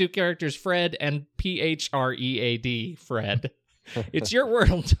 2 characters Fred and Phread. Fred. It's your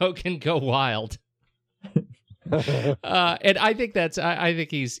world, Tolkien. Go wild. And I think I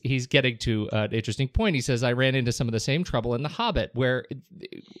think he's getting to an interesting point. He says, I ran into some of the same trouble in The Hobbit, where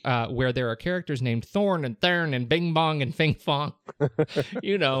there are characters named Thorn and Thurn and Bing Bong and Fing Fong.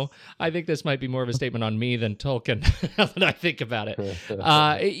 I think this might be more of a statement on me than Tolkien, now that I think about it.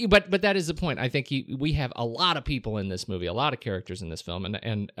 But that is the point. I think we have a lot of people in this movie, a lot of characters in this film,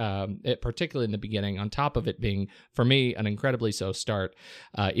 and particularly in the beginning, on top of it being, for me, an incredibly so start,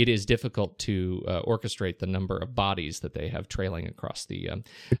 it is difficult to orchestrate the number of bodies that they have trailing across the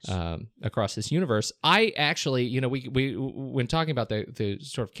across this universe. I actually, we when talking about the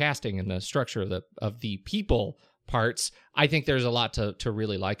sort of casting and the structure of the people parts, I think there's a lot to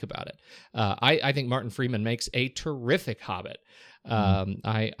really like about it. I think Martin Freeman makes a terrific Hobbit.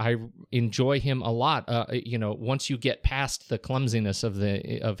 I enjoy him a lot. Once you get past the clumsiness of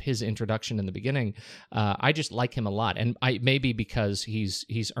his introduction in the beginning, I just like him a lot, and maybe because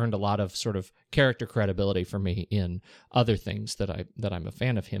he's earned a lot of sort of character credibility for me in other things that I'm a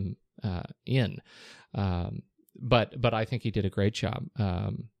fan of him in. But I think he did a great job.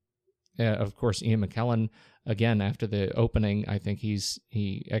 Of course, Ian McKellen, again, after the opening, I think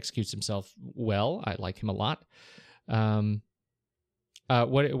he executes himself well. I like him a lot.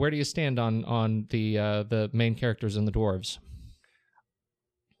 Where do you stand on the main characters and the dwarves?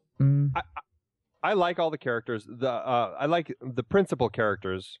 I like all the characters. I like the principal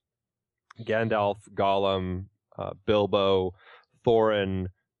characters: Gandalf, Gollum, Bilbo, Thorin.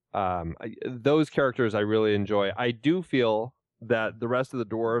 Those characters I really enjoy. I do feel that the rest of the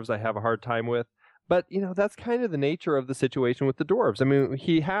dwarves I have a hard time with, but that's kind of the nature of the situation with the dwarves. I mean,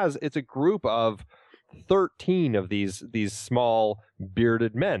 it's a group of 13 of these small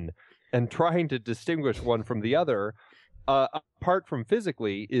bearded men, and trying to distinguish one from the other apart from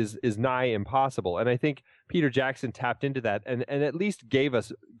physically is nigh impossible. And I think Peter Jackson tapped into that and at least gave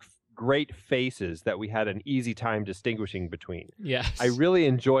us great faces that we had an easy time distinguishing between. Yes. I really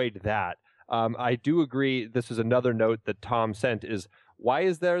enjoyed that. I do agree. This was another note that Tom sent is, why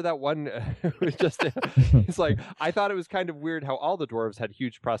is there that one? It's like, I thought it was kind of weird how all the dwarves had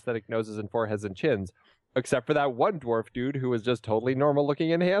huge prosthetic noses and foreheads and chins, except for that one dwarf dude who was just totally normal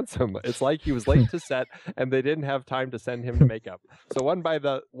looking and handsome. It's like he was late to set and they didn't have time to send him to makeup. So one by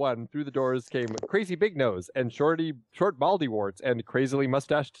one through the doors came Crazy Big Nose and short baldy warts and crazily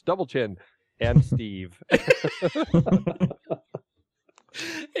mustached double chin and Steve.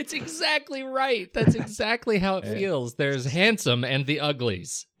 It's exactly right. That's exactly how it feels. There's handsome and the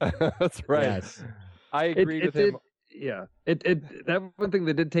uglies. That's right. Yes. I agree with him. That one thing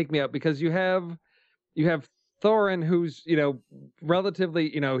that did take me out, because you have Thorin, who's, relatively,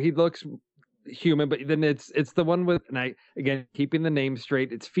 he looks human, but then it's the one with, and I, again, keeping the name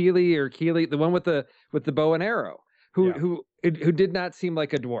straight, it's Feely or Keely, the one with the bow and arrow, who did not seem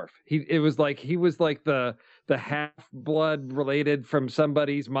like a dwarf. He was like the half-blood related from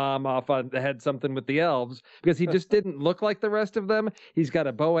somebody's mom off on that had something with the elves, because he just didn't look like the rest of them. He's got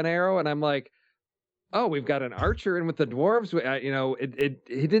a bow and arrow, and I'm like, oh, we've got an archer in with the dwarves.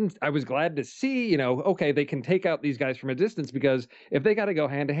 He didn't. I was glad to see, okay, they can take out these guys from a distance, because if they got to go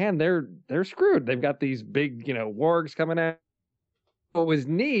hand to hand, they're screwed. They've got these big, wargs coming at. It was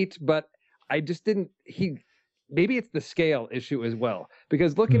neat, but I just didn't. Maybe it's the scale issue as well,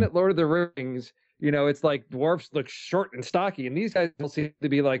 because looking at Lord of the Rings, it's like dwarfs look short and stocky, and these guys seem to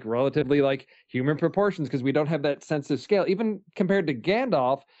be like relatively like human proportions, because we don't have that sense of scale. Even compared to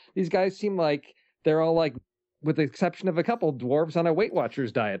Gandalf, these guys seem like they're all like, with the exception of a couple, dwarves on a Weight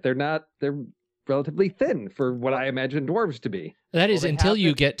Watchers diet. They're relatively thin for what I imagine dwarves to be. That is until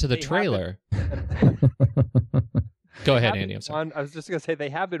you get to the trailer. Go ahead, Andy. I'm sorry. I was just going to say, they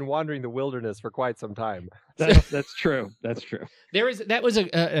have been wandering the wilderness for quite some time. That's true. That's true. That was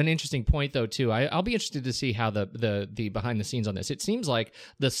an interesting point, though, too. I'll be interested to see how the behind the scenes on this. It seems like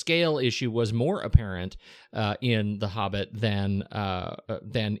the scale issue was more apparent in The Hobbit than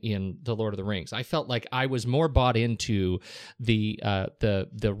in The Lord of the Rings. I felt like I was more bought into the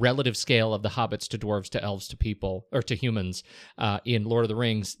relative scale of the hobbits to dwarves to elves to people or to humans in Lord of the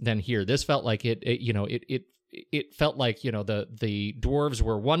Rings than here. This felt like it felt like, the dwarves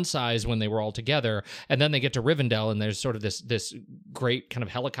were one size when they were all together, and then they get to Rivendell, and there's sort of this great kind of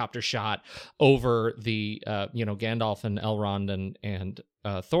helicopter shot over the Gandalf and Elrond and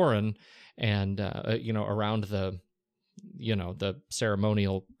Thorin, and around the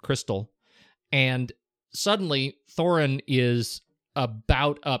ceremonial crystal, and suddenly Thorin is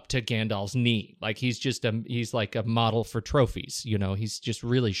about up to Gandalf's knee. Like he's like a model for trophies, he's just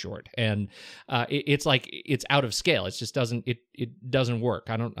really short. And it's like, it's out of scale. It just doesn't work.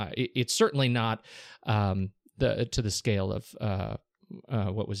 It's certainly not to the scale of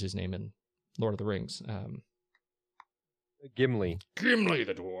what was his name in Lord of the Rings? Gimli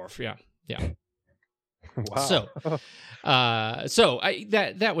the dwarf. Yeah. Wow. So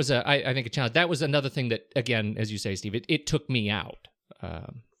that was I think a challenge. That was another thing that, again, as you say, Steve, it took me out.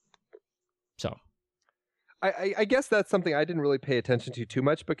 So I guess that's something I didn't really pay attention to too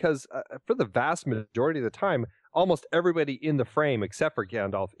much, because for the vast majority of the time, almost everybody in the frame except for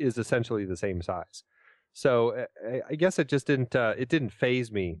Gandalf is essentially the same size. So I guess it just didn't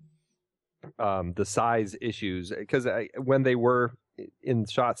faze me, the size issues, because when they were in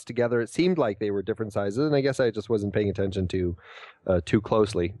shots together, it seemed like they were different sizes, and I guess I just wasn't paying attention to too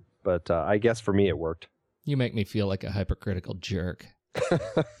closely. But I guess for me it worked. You make me feel like a hypercritical jerk.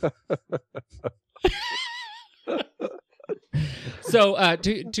 So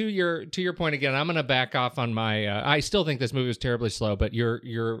to your point again, I'm going to back off on my. I still think this movie was terribly slow, but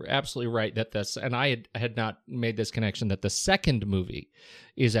you're absolutely right that this, and I had not made this connection, that the second movie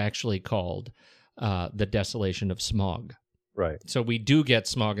is actually called The Desolation of Smaug. Right. So we do get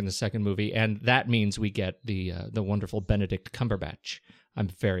Smaug in the second movie, and that means we get the wonderful Benedict Cumberbatch. I'm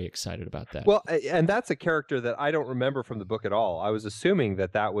very excited about that. Well, and that's a character that I don't remember from the book at all. I was assuming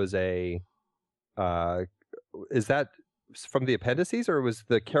that was a. Is that from the appendices, or was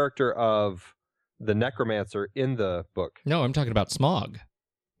the character of the necromancer in the book? No, I'm talking about Smaug,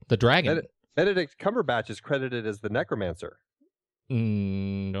 the dragon. Benedict Cumberbatch is credited as the necromancer.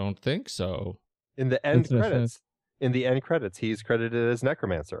 Don't think so. In the end credits, he's credited as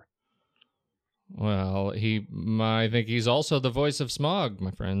necromancer. Well, I think he's also the voice of Smaug,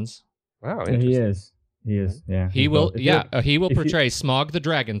 my friends. Wow, he is. Yeah. He will portray Smaug the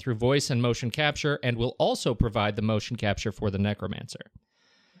dragon through voice and motion capture, and will also provide the motion capture for the necromancer.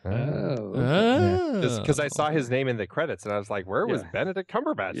 Because I saw his name in the credits, and I was like, "Where was Benedict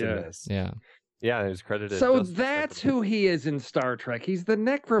Cumberbatch in this?" Yeah, he was credited. So that's who he is in Star Trek. He's the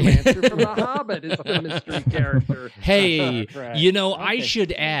necromancer from The Hobbit. Is the mystery character. Hey, I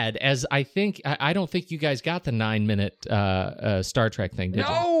should add, as I don't think you guys got the 9-minute Star Trek thing, did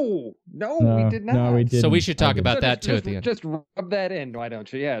you? No, we did not. No, we didn't. So we should talk about that too at the end. Just rub that in, why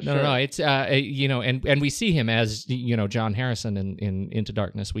don't you? Yeah, no, sure. No. It's and we see him as John Harrison in Into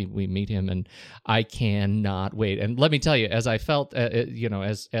Darkness. We meet him, and I cannot wait. And let me tell you, as I felt, as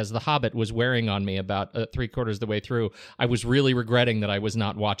The Hobbit was wearing on me about 3/4 of the way through, I was really regretting that I was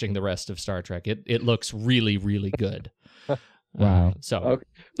not watching the rest of Star Trek. It looks really, really good. Wow. Okay.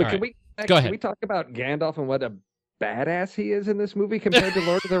 But can we go ahead? Can we talk about Gandalf and what a badass he is in this movie compared to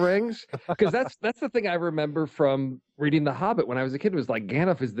Lord of the Rings? Because that's the thing I remember from reading The Hobbit when I was a kid, was like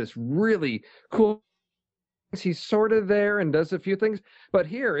Gandalf is this really cool. He's sort of there and does a few things, but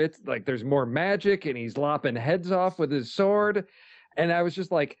here it's like there's more magic and he's lopping heads off with his sword. And I was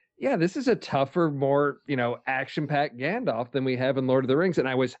just like, yeah, this is a tougher, more, action-packed Gandalf than we have in Lord of the Rings. And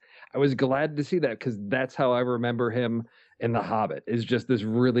I was glad to see that, because that's how I remember him in The Hobbit, is just this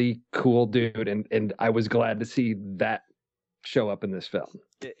really cool dude. And I was glad to see that show up in this film.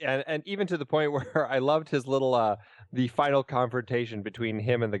 And even to the point where I loved his little the final confrontation between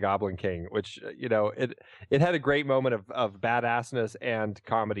him and the Goblin King, which it had a great moment of badassness and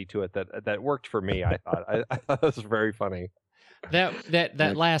comedy to it that worked for me. I thought it was very funny.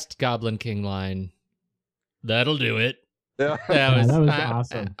 That last Goblin King line, that'll do it. Yeah. That was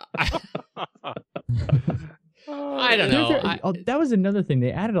awesome. I don't know. That was another thing.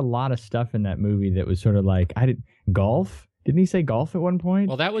 They added a lot of stuff in that movie that was sort of like golf. Didn't he say golf at one point?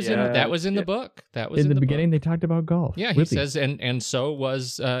 Well, that was in the book. That was in the beginning. They talked about golf. Yeah, he says, and so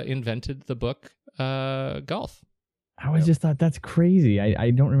was invented the book Golf. I always just thought that's crazy. I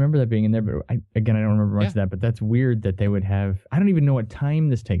don't remember that being in there, but I don't remember much of that. But that's weird that they would have. I don't even know what time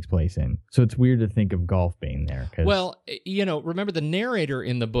this takes place in, so it's weird to think of golf being there. Well, remember the narrator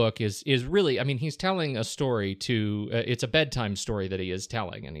in the book is really. I mean, he's telling a story to. It's a bedtime story that he is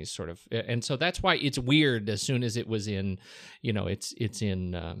telling, and he's sort of, and so that's why it's weird. As soon as it was in, it's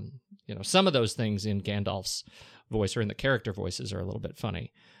in, some of those things in Gandalf's voice or in the character voices are a little bit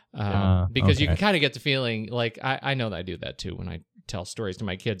funny. Because you can kind of get the feeling, like I know that I do that too when I tell stories to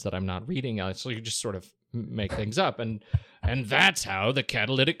my kids that I'm not reading, so you just sort of make things up, and that's how the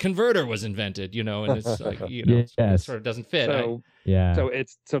catalytic converter was invented, and it's like it sort of doesn't fit. So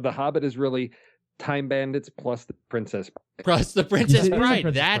The Hobbit is really Time Bandits plus the Princess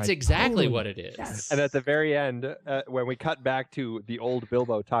Bride. That's exactly what it is. Yes. And at the very end, when we cut back to the old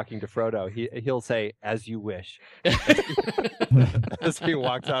Bilbo talking to Frodo, he'll say, "As you wish," as he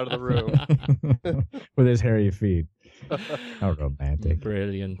walks out of the room with his hairy feet. How romantic!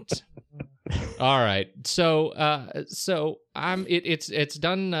 Brilliant. All right, so it's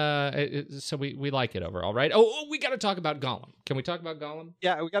done. So we like it overall, right? Oh, we got to talk about Gollum. Can we talk about Gollum?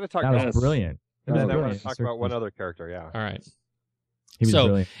 Yeah, we got to talk. That was brilliant. And then I want to talk about one other character. Yeah. All right. He was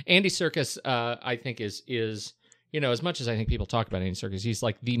brilliant. Andy Serkis, I think is as much as I think people talk about Andy Serkis, he's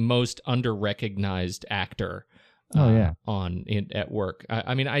like the most under-recognized actor. At work.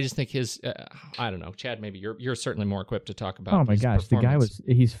 I mean, I just think his. I don't know, Chad. Maybe you're certainly more equipped to talk about. Oh my gosh, the guy was.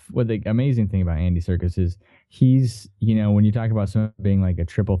 The amazing thing about Andy Serkis is he's. When you talk about someone being like a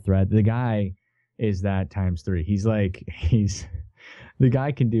triple threat, the guy is that times 3. The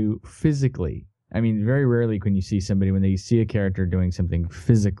guy can do physically. I mean, very rarely when you see somebody, when they see a character doing something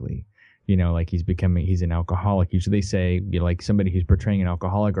physically, like he's an alcoholic. Usually they say, like somebody who's portraying an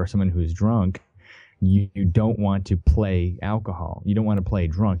alcoholic or someone who's drunk, you don't want to play alcohol. You don't want to play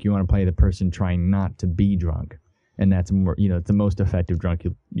drunk. You want to play the person trying not to be drunk. And that's more, it's the most effective drunk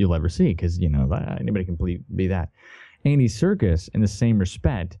you'll ever see, because, anybody can be that. Andy Serkis, in the same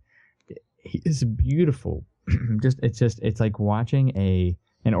respect, he is beautiful. It's like watching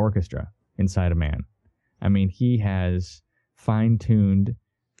an orchestra inside a man. I mean, he has fine-tuned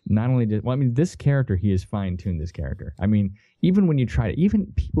this character, he has fine-tuned this character. I mean, even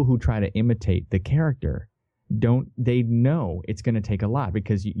people who try to imitate the character they know it's going to take a lot,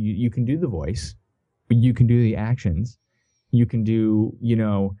 because you can do the voice, you can do the actions, you can do,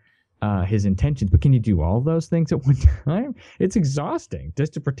 his intentions, but can you do all those things at one time? It's exhausting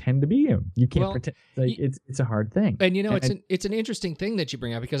just to pretend to be him. You can't pretend. It's a hard thing. And it's an interesting thing that you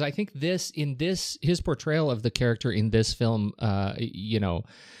bring up, because I think his portrayal of the character in this film,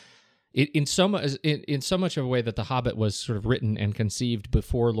 in so much of a way that The Hobbit was sort of written and conceived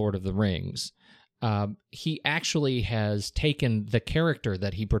before Lord of the Rings. He actually has taken the character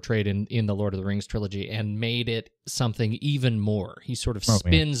that he portrayed in the Lord of the Rings trilogy and made it something even more. He sort of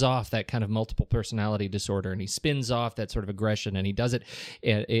spins off that kind of multiple personality disorder, and he spins off that sort of aggression, and he does it,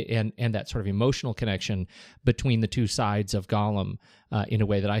 and that sort of emotional connection between the two sides of Gollum in a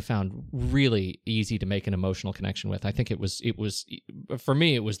way that I found really easy to make an emotional connection with. I think it was for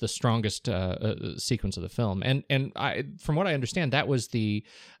me, it was the strongest sequence of the film, and from what I understand, that was the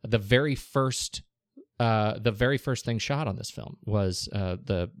very first thing shot on this film was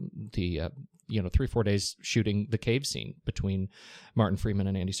the 3-4 days shooting the cave scene between Martin Freeman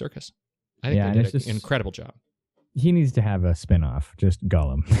and Andy Serkis. I think they did an incredible job. He needs to have a spin-off, just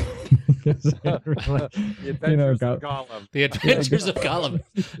Gollum. The Adventures of Gollum. The Adventures of Gollum.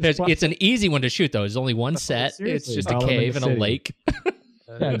 It's an easy one to shoot, though. There's only one set. It's just Gollum a cave and a lake.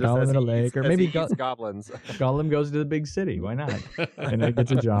 Yeah, Gollum in a lake, or maybe goblins. Gollum goes to the big city. Why not? And then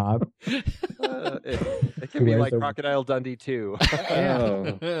gets a job. It can be like Crocodile Dundee too.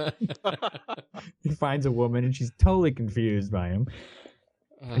 He finds a woman and she's totally confused by him.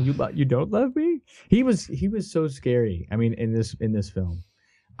 You don't love me? He was so scary. I mean, in this film,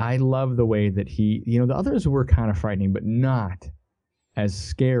 I love the way that he. The others were kind of frightening, but not as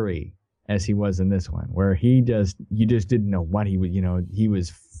scary as he was in this one, where you just didn't know what he would.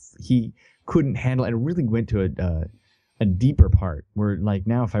 He couldn't handle it. It really went to a deeper part where, like,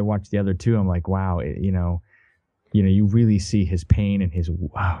 now if I watch the other two, I'm like, wow, you really see his pain and his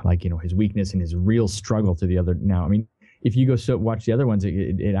his weakness and his real struggle to the other. Now, I mean, if you go watch the other ones,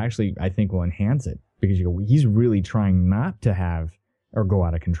 it actually, I think, will enhance it, because he's really trying not to have or go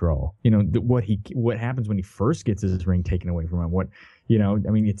out of control. What happens when he first gets his ring taken away from him?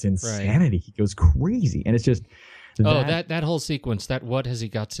 It's insanity. Right. He goes crazy, and it's just that whole sequence, that what has he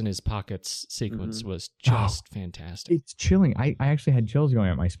got in his pockets sequence was just fantastic. It's chilling. I actually had chills going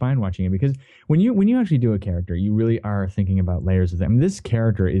up my spine watching it, because when you actually do a character, you really are thinking about layers of them. This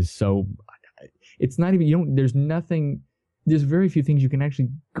character is so. It's not even. There's very few things you can actually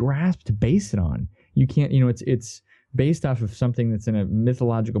grasp to base it on. You can't. It's based off of something that's in a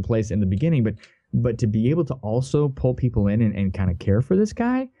mythological place in the beginning, but to be able to also pull people in and kind of care for this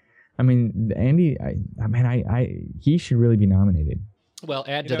guy, I mean, Andy, he should really be nominated. Well,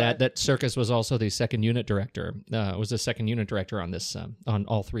 add to that Serkis was also the second unit director. Was the second unit director on this on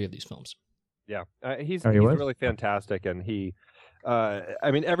all three of these films. Yeah, he's really fantastic, and he,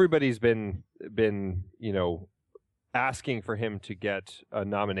 everybody's been asking for him to get a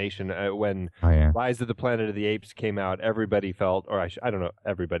nomination. When Rise of the Planet of the Apes came out, everybody felt, or I don't know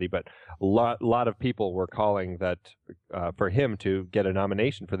everybody, but a lot of people were calling that for him to get a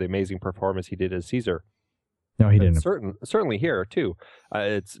nomination for the amazing performance he did as Caesar. No, he didn't. Certainly here too.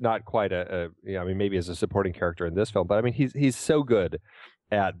 It's not quite maybe as a supporting character in this film, but I mean he's so good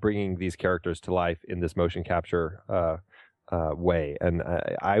at bringing these characters to life in this motion capture way, and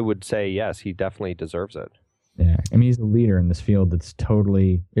I would say yes, he definitely deserves it. Yeah, I mean, he's a leader in this field that's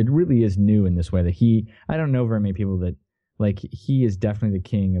it really is new in this way that I don't know very many people that, like, he is definitely the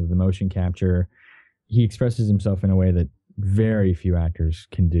king of the motion capture. He expresses himself in a way that very few actors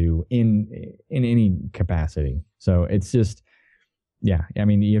can do in any capacity. So it's just, yeah, I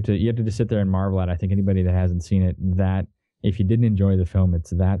mean, you have to just sit there and marvel at it. I think anybody that hasn't seen it, that if you didn't enjoy the film, it's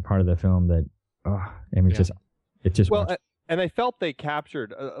that part of the film that, it's just. Well, and I felt they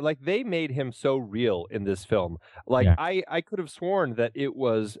captured, they made him so real in this film. I could have sworn that it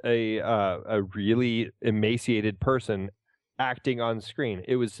was a really emaciated person acting on screen.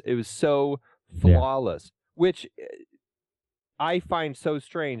 It was so flawless, which I find so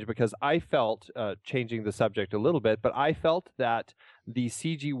strange, because I felt, changing the subject a little bit, but I felt that the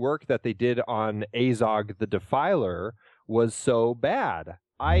CG work that they did on Azog the Defiler was so bad.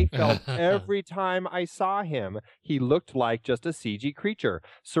 I felt every time I saw him, he looked like just a CG creature,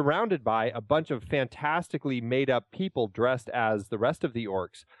 surrounded by a bunch of fantastically made-up people dressed as the rest of the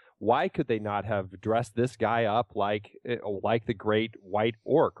orcs. Why could they not have dressed this guy up like the great white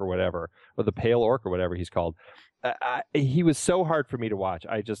orc or whatever, or the pale orc or whatever he's called? He was so hard for me to watch.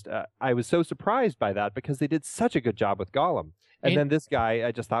 I was so surprised by that, because they did such a good job with Gollum. And then this guy,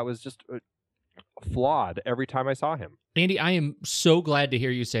 I just thought was just flawed every time I saw him. Andy, I am so glad to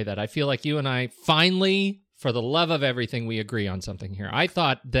hear you say that. I feel like you and I finally, for the love of everything, we agree on something here. I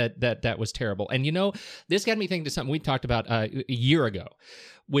thought that was terrible. And this got me thinking to something we talked about a year ago,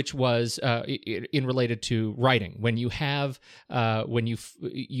 which was in related to writing. When you have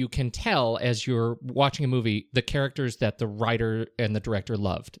you can tell as you're watching a movie the characters that the writer and the director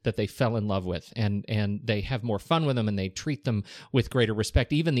loved, that they fell in love with, and they have more fun with them, and they treat them with greater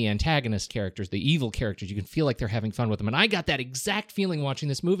respect. Even the antagonist characters, the evil characters, you can feel like they're having fun with them. And I got that exact feeling watching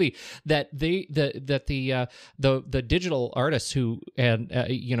this movie, that the digital artists who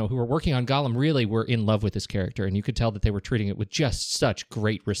were working on Gollum really were in love with this character, and you could tell that they were treating it with just such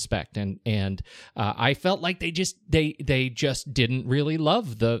great respect. And I felt like they just didn't really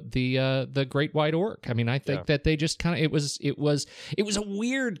love the Great White Orc. I mean, I think that they just kind of it was a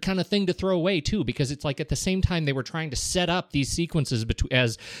weird kind of thing to throw away too, because it's like at the same time they were trying to set up these sequences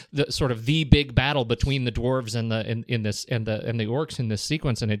as the sort of the big battle between the dwarves and the orcs in this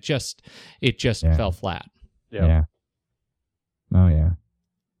sequence, and it just fell flat. Yeah. Oh yeah.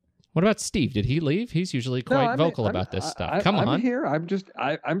 What about Steve? Did he leave? He's usually quite vocal about this stuff. Come on. I'm here.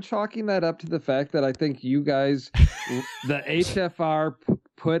 I'm chalking that up to the fact that I think you guys, the HFR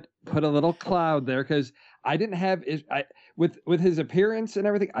put a little cloud there, because I didn't have with his appearance and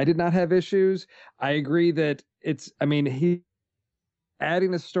everything. I did not have issues. I agree that he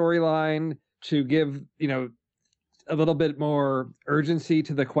adding a storyline to give, a little bit more urgency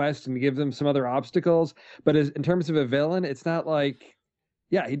to the quest and give them some other obstacles. But in terms of a villain, it's not like,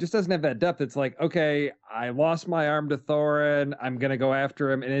 he just doesn't have that depth. It's like, okay, I lost my arm to Thorin, I'm going to go after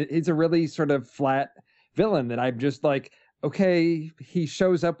him. And it's a really sort of flat villain that I'm just like, okay, he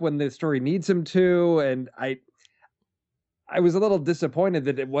shows up when the story needs him to. And I was a little disappointed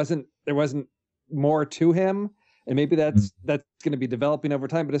that there wasn't more to him. And maybe that's going to be developing over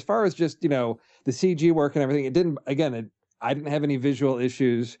time. But as far as just, the CG work and everything, I didn't have any visual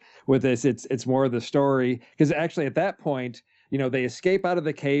issues with this. It's more of the story. Because actually at that point, they escape out of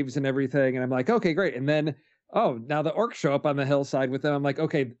the caves and everything. And I'm like, okay, great. And then, now the orcs show up on the hillside with them. I'm like,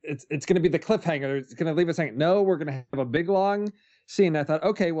 okay, it's going to be the cliffhanger. It's going to leave us hanging. No, we're going to have a big, long scene. I thought,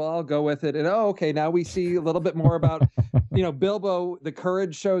 okay, well, I'll go with it. And okay, now we see a little bit more about, Bilbo, the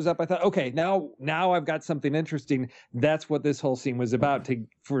courage shows up. I thought, okay, now I've got something interesting. That's what this whole scene was about,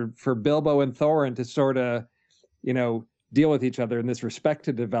 for Bilbo and Thorin to sort of, deal with each other, and this respect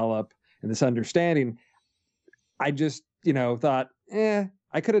to develop and this understanding. I just, thought,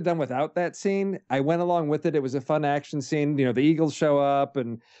 I could have done without that scene. I went along with it. It was a fun action scene. The Eagles show up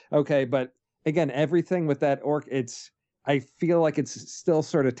and okay. But again, everything with that orc, I feel like it's still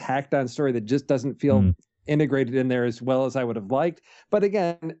sort of tacked on story that just doesn't feel integrated in there as well as I would have liked. But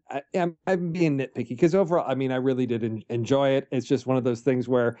again, I'm being nitpicky because overall, I really did enjoy it. It's just one of those things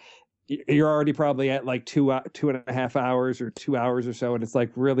where you're already probably at like 2.5 hours or 2 hours or so. And it's like,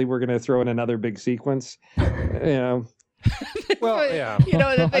 really, we're going to throw in another big sequence, Well, yeah.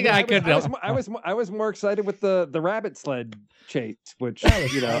 The thing I was more excited with the rabbit sled chase, which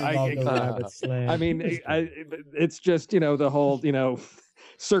rabbit sled. It's just the whole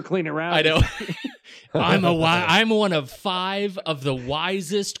circling around. I know. I'm one of 5 of the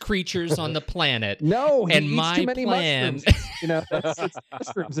wisest creatures on the planet. No, he and eats my too many plan. mushrooms.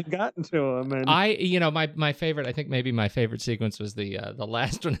 Mushrooms have gotten to him. And my favorite. I think maybe my favorite sequence was the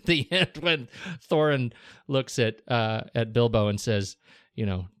last one at the end when Thorin looks at Bilbo and says,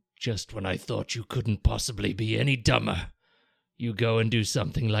 just when I thought you couldn't possibly be any dumber, you go and do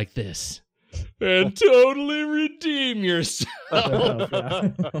something like this. And totally redeem yourself.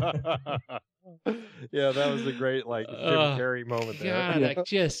 Yeah, that was a great Jim Carrey moment there. God,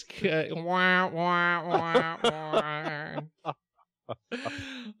 just wah, wah, wah, wah.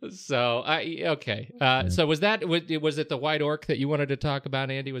 So okay. So was it the White Orc that you wanted to talk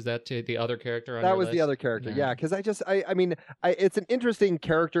about, Andy? Was that the other character on that your was list? The other character, yeah. Because it's an interesting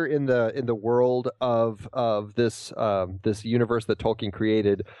character in the world of this universe that Tolkien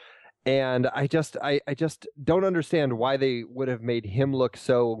created. And I just don't understand why they would have made him look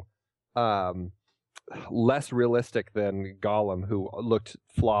so less realistic than Gollum, who looked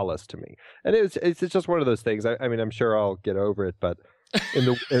flawless to me. And it's just one of those things. I'm sure I'll get over it, but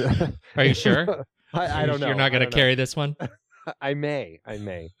Are you sure? I don't know. You're not going to carry this one? I may.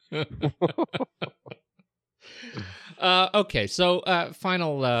 Okay, so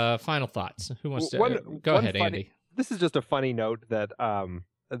final thoughts. Who wants to go ahead, Andy? This is just a funny note that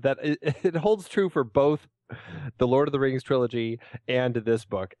it holds true for both the Lord of the Rings trilogy and this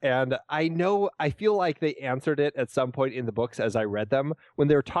book. And I feel like they answered it at some point in the books as I read them when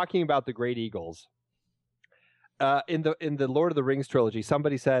they were talking about the Great Eagles. In the Lord of the Rings trilogy,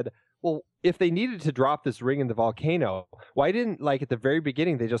 somebody said, well, if they needed to drop this ring in the volcano, why didn't, like, at the very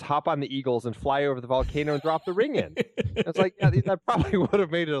beginning, they just hop on the eagles and fly over the volcano and drop the ring in? It's like, yeah, that probably would have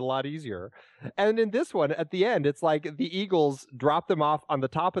made it a lot easier. And in this one, at the end, it's like the eagles drop them off on the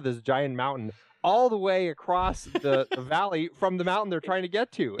top of this giant mountain all the way across the valley from the mountain they're trying to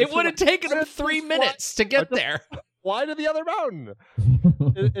get to. It would have taken them 3 minutes to get there. Fly to the other mountain.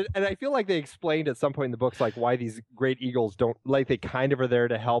 And I feel like they explained at some point in the books, like, why these great eagles don't, like, they kind of are there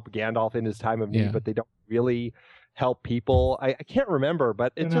to help Gandalf in his time of need, but they don't really help people. I can't remember,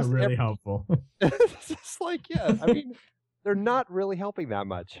 but it's They're just not really helpful. It's just like, yeah, I mean, they're not really helping that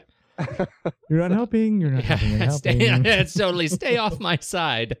much. You're not helping. You're not helping. You're helping. It's totally stay off my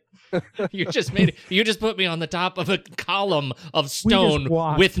side. You just put me on the top of a column of stone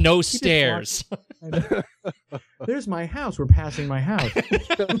with no stairs. There's my house. We're passing my house.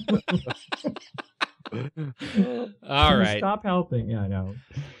 All right. Stop helping. Yeah, I know.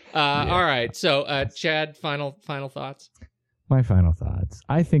 All right. So, Chad, final thoughts? My final thoughts.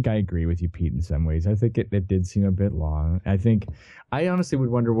 I think I agree with you, Pete, in some ways. I think it did seem a bit long. I honestly would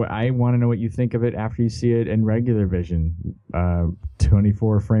wonder I want to know what you think of it after you see it in regular vision,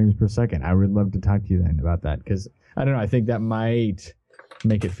 24 frames per second. I would love to talk to you then about that, because I don't know. I think that might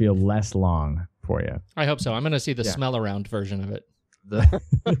make it feel less long for you. I hope so. I'm going to see the smell around version of it. Watch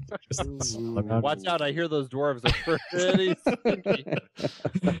out, I hear those dwarves are pretty stinky.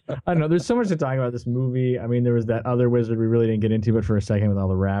 I don't know, there's so much to talk about this movie. I mean, there was that other wizard we really didn't get into, but for a second with all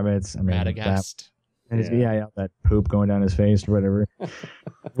the rabbits. I mean, Radagast. That poop going down his face or whatever.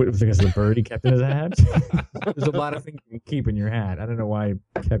 What was it, because of the bird he kept in his hat? There's a lot of things you can keep in your hat. I don't know why he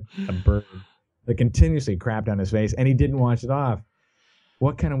kept a bird that continuously crapped on his face and he didn't wash it off.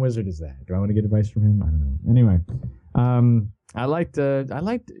 What kind of wizard is that? Do I want to get advice from him? I don't know. Anyway, I liked it.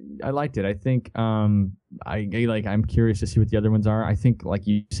 I think I'm curious to see what the other ones are. I think, like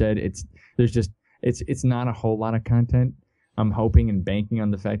you said, it's not a whole lot of content. I'm hoping and banking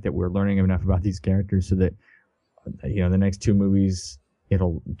on the fact that we're learning enough about these characters so that the next 2 movies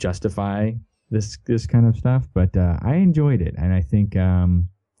it'll justify this kind of stuff. But I enjoyed it, and I think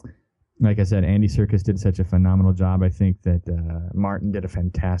like I said, Andy Serkis did such a phenomenal job. I think that Martin did a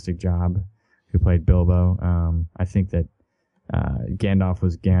fantastic job, who played Bilbo. I think that Gandalf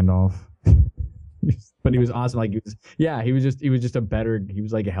was Gandalf, but he was awesome. Like, he was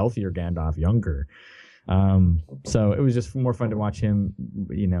like a healthier Gandalf, younger. So it was just more fun to watch him,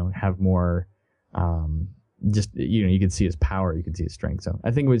 have more, you could see his power, you could see his strength. So I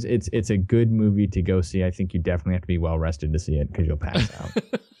think it's a good movie to go see. I think you definitely have to be well rested to see it, because you'll pass out.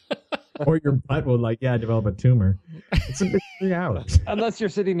 Or your butt will develop a tumor. It's a big 3 hours. Unless you're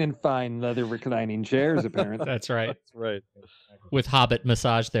sitting in fine leather reclining chairs, apparently. That's right. That's right. With Hobbit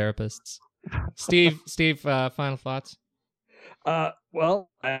massage therapists. Steve, final thoughts? Well,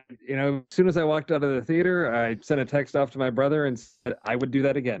 as soon as I walked out of the theater, I sent a text off to my brother and said I would do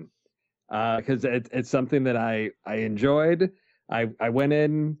that again, because it's something that I enjoyed. I went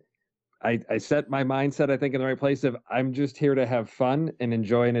in. I set my mindset, I think, in the right place of I'm just here to have fun and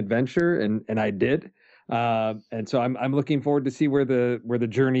enjoy an adventure, and I did. And so I'm looking forward to see where the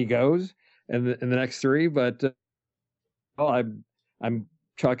journey goes in the next 3. But I'm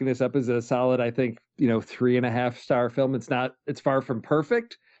chalking this up as a solid, I think, 3.5 star film. It's far from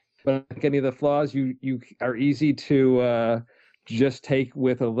perfect, but like any of the flaws, you are easy to just take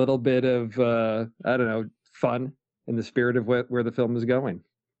with a little bit of fun in the spirit of where the film is going.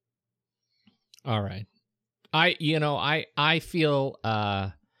 All right. I feel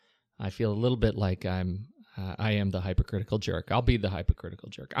a little bit like I am the hypocritical jerk. I'll be the hypocritical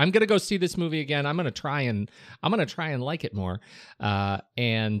jerk. I'm gonna go see this movie again. I'm gonna try and like it more.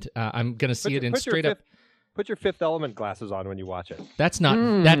 And I'm gonna see it in straight up. Put your Fifth Element glasses on when you watch it. That's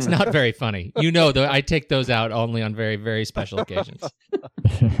not very funny. Though, I take those out only on very, very special occasions.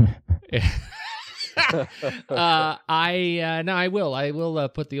 I will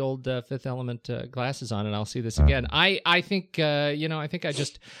put the old Fifth Element glasses on, and I'll see this again. I think I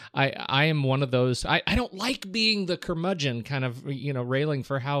am one of those. I don't like being the curmudgeon, kind of railing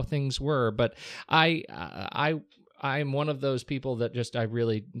for how things were, but I'm one of those people that I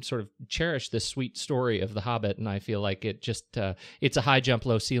really sort of cherish this sweet story of The Hobbit, and I feel like it just it's a high jump,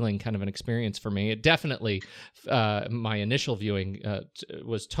 low ceiling kind of an experience for me. It definitely, my initial viewing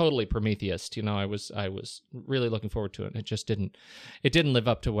was totally Prometheus. I was really looking forward to it, and it just didn't live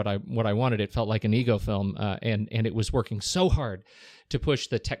up to what I wanted. It felt like an ego film, and it was working so hard to push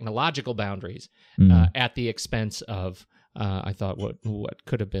the technological boundaries at the expense of I thought what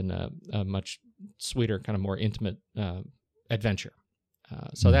could have been a much sweeter, kind of more intimate adventure.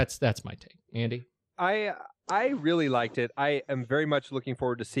 So that's my take. Andy? I I really liked it. I am very much looking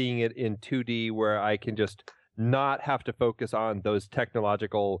forward to seeing it in 2D, where I can just not have to focus on those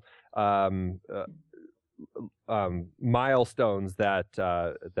technological milestones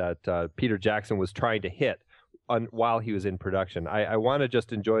that Peter Jackson was trying to hit while he was in production. I want to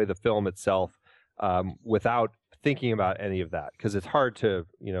just enjoy the film itself without thinking about any of that, because it's hard to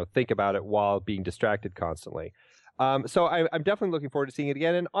think about it while being distracted constantly. So I'm definitely looking forward to seeing it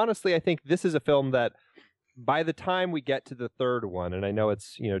again. And honestly, I think this is a film that by the time we get to the third one, and I know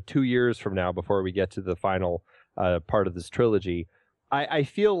it's 2 years from now before we get to the final part of this trilogy, I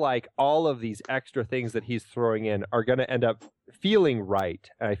feel like all of these extra things that he's throwing in are going to end up feeling right.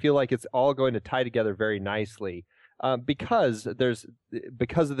 And I feel like it's all going to tie together very nicely because of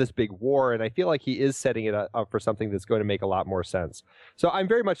this big war. And I feel like he is setting it up for something that's going to make a lot more sense. So I'm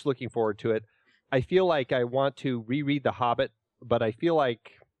very much looking forward to it. I feel like I want to reread The Hobbit, but I feel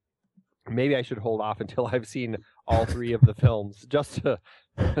like maybe I should hold off until I've seen all three of the films, just to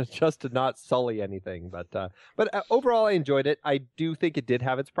not sully anything. But overall, I enjoyed it. I do think it did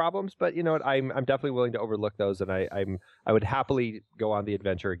have its problems, but you know what? I'm definitely willing to overlook those, and I would happily go on the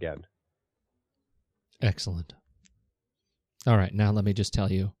adventure again. Excellent. All right, now let me just tell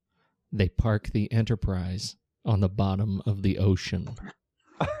you, they park the Enterprise on the bottom of the ocean.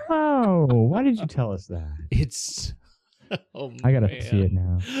 Oh, why did you tell us that? It's. Oh, I gotta see it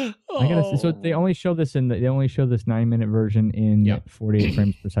now. Oh. So they only show this 9-minute version in 48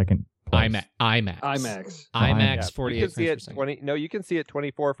 frames per second. IMAX. IMAX 48 frames per second. You can see it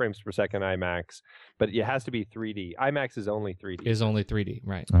 24 frames per second IMAX, but it has to be 3D. IMAX is only 3D. Is only 3D,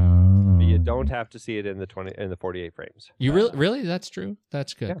 right? But you don't have to see it in the 48 frames. You really? That's true.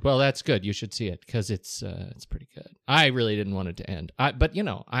 That's good. Yeah. Well, that's good. You should see it because it's pretty good. I really didn't want it to end. But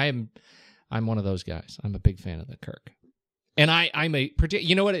I'm one of those guys. I'm a big fan of the Kirk. And I'm a particular.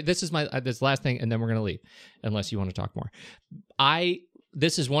 You know what? This is this last thing, and then we're going to leave, unless you want to talk more.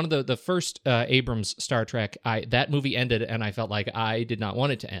 This is one of the first Abrams Star Trek. That movie ended, and I felt like I did not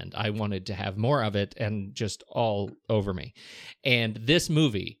want it to end. I wanted to have more of it, and just all over me. And this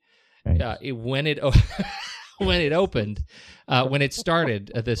movie, when it opened, when it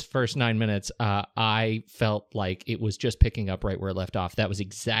started, this first 9 minutes, I felt like it was just picking up right where it left off. That was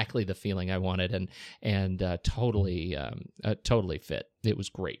exactly the feeling I wanted, and totally fit. It was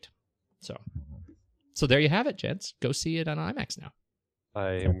great. So there you have it, gents. Go see it on IMAX now.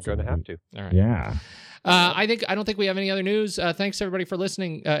 I am going to have to. All right. Yeah. I don't think we have any other news. Thanks everybody for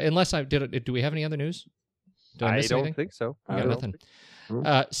listening. Unless I did, do we have any other news? I don't think so. We got nothing.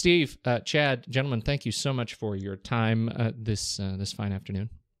 Steve, Chad, gentlemen, thank you so much for your time this fine afternoon.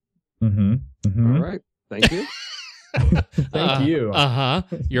 Mm-hmm. Mm-hmm. All right. Thank you. Thank you.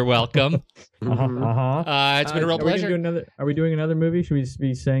 You're welcome. It's been a real pleasure. Are we doing another movie? Should we just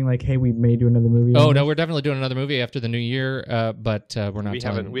be saying like, "Hey, we may do another movie"? Oh no, we're definitely doing another movie after the new year. But we're not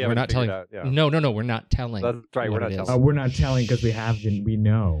telling. We're not telling. Out, yeah. No, we're not telling. That's right. We're not telling. We're not telling because we have. We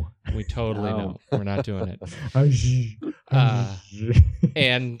know. We totally know. We're not doing it.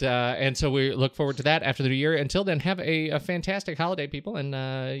 And so we look forward to that after the new year. Until then, have a fantastic holiday, people,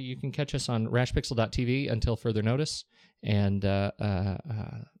 and you can catch us on rashpixel.tv until further notice. And I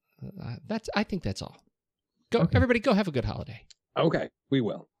think that's all. Everybody, go have a good holiday. Okay, we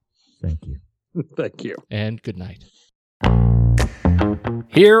will. Thank you. Thank you. And good night.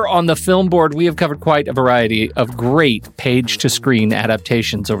 Here on the Film Board, we have covered quite a variety of great page-to-screen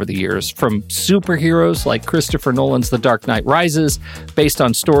adaptations over the years, from superheroes like Christopher Nolan's The Dark Knight Rises, based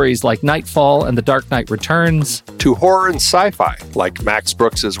on stories like Nightfall and The Dark Knight Returns, to horror and sci-fi like Max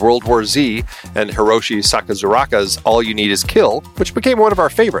Brooks' World War Z and Hiroshi Sakazuraka's All You Need Is Kill, which became one of our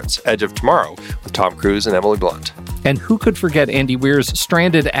favorites, Edge of Tomorrow, with Tom Cruise and Emily Blunt. And who could forget Andy Weir's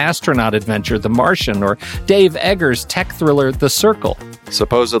stranded astronaut adventure, The Martian, or Dave Eggers' tech thriller, The Circle.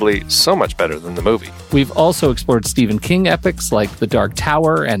 Supposedly so much better than the movie. We've also explored Stephen King epics like The Dark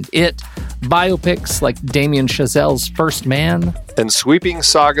Tower and It, biopics like Damien Chazelle's First Man, and sweeping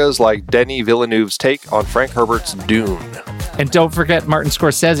sagas like Denis Villeneuve's take on Frank Herbert's Dune. And don't forget Martin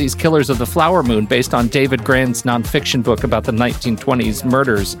Scorsese's Killers of the Flower Moon, based on David Grann's nonfiction book about the 1920s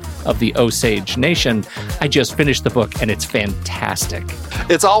murders of the Osage Nation. I just finished the book, and it's fantastic.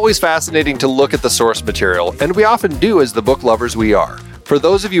 It's always fascinating to look at the source material, and we often do as the book lovers we are. For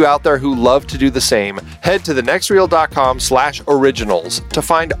those of you out there who love to do the same, head to thenextreel.com/originals to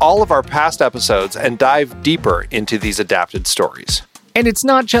find all of our past episodes and dive deeper into these adapted stories. And it's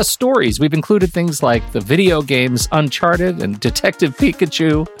not just stories. We've included things like the video games Uncharted and Detective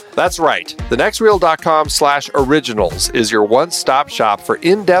Pikachu. That's right. thenextreel.com/originals is your one-stop shop for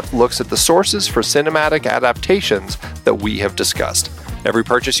in-depth looks at the sources for cinematic adaptations that we have discussed. Every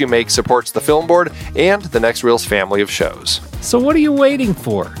purchase you make supports the Film Board and the Next Reel's family of shows. So what are you waiting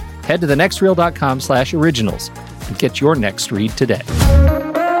for? Head to thenextreel.com/originals and get your next read today.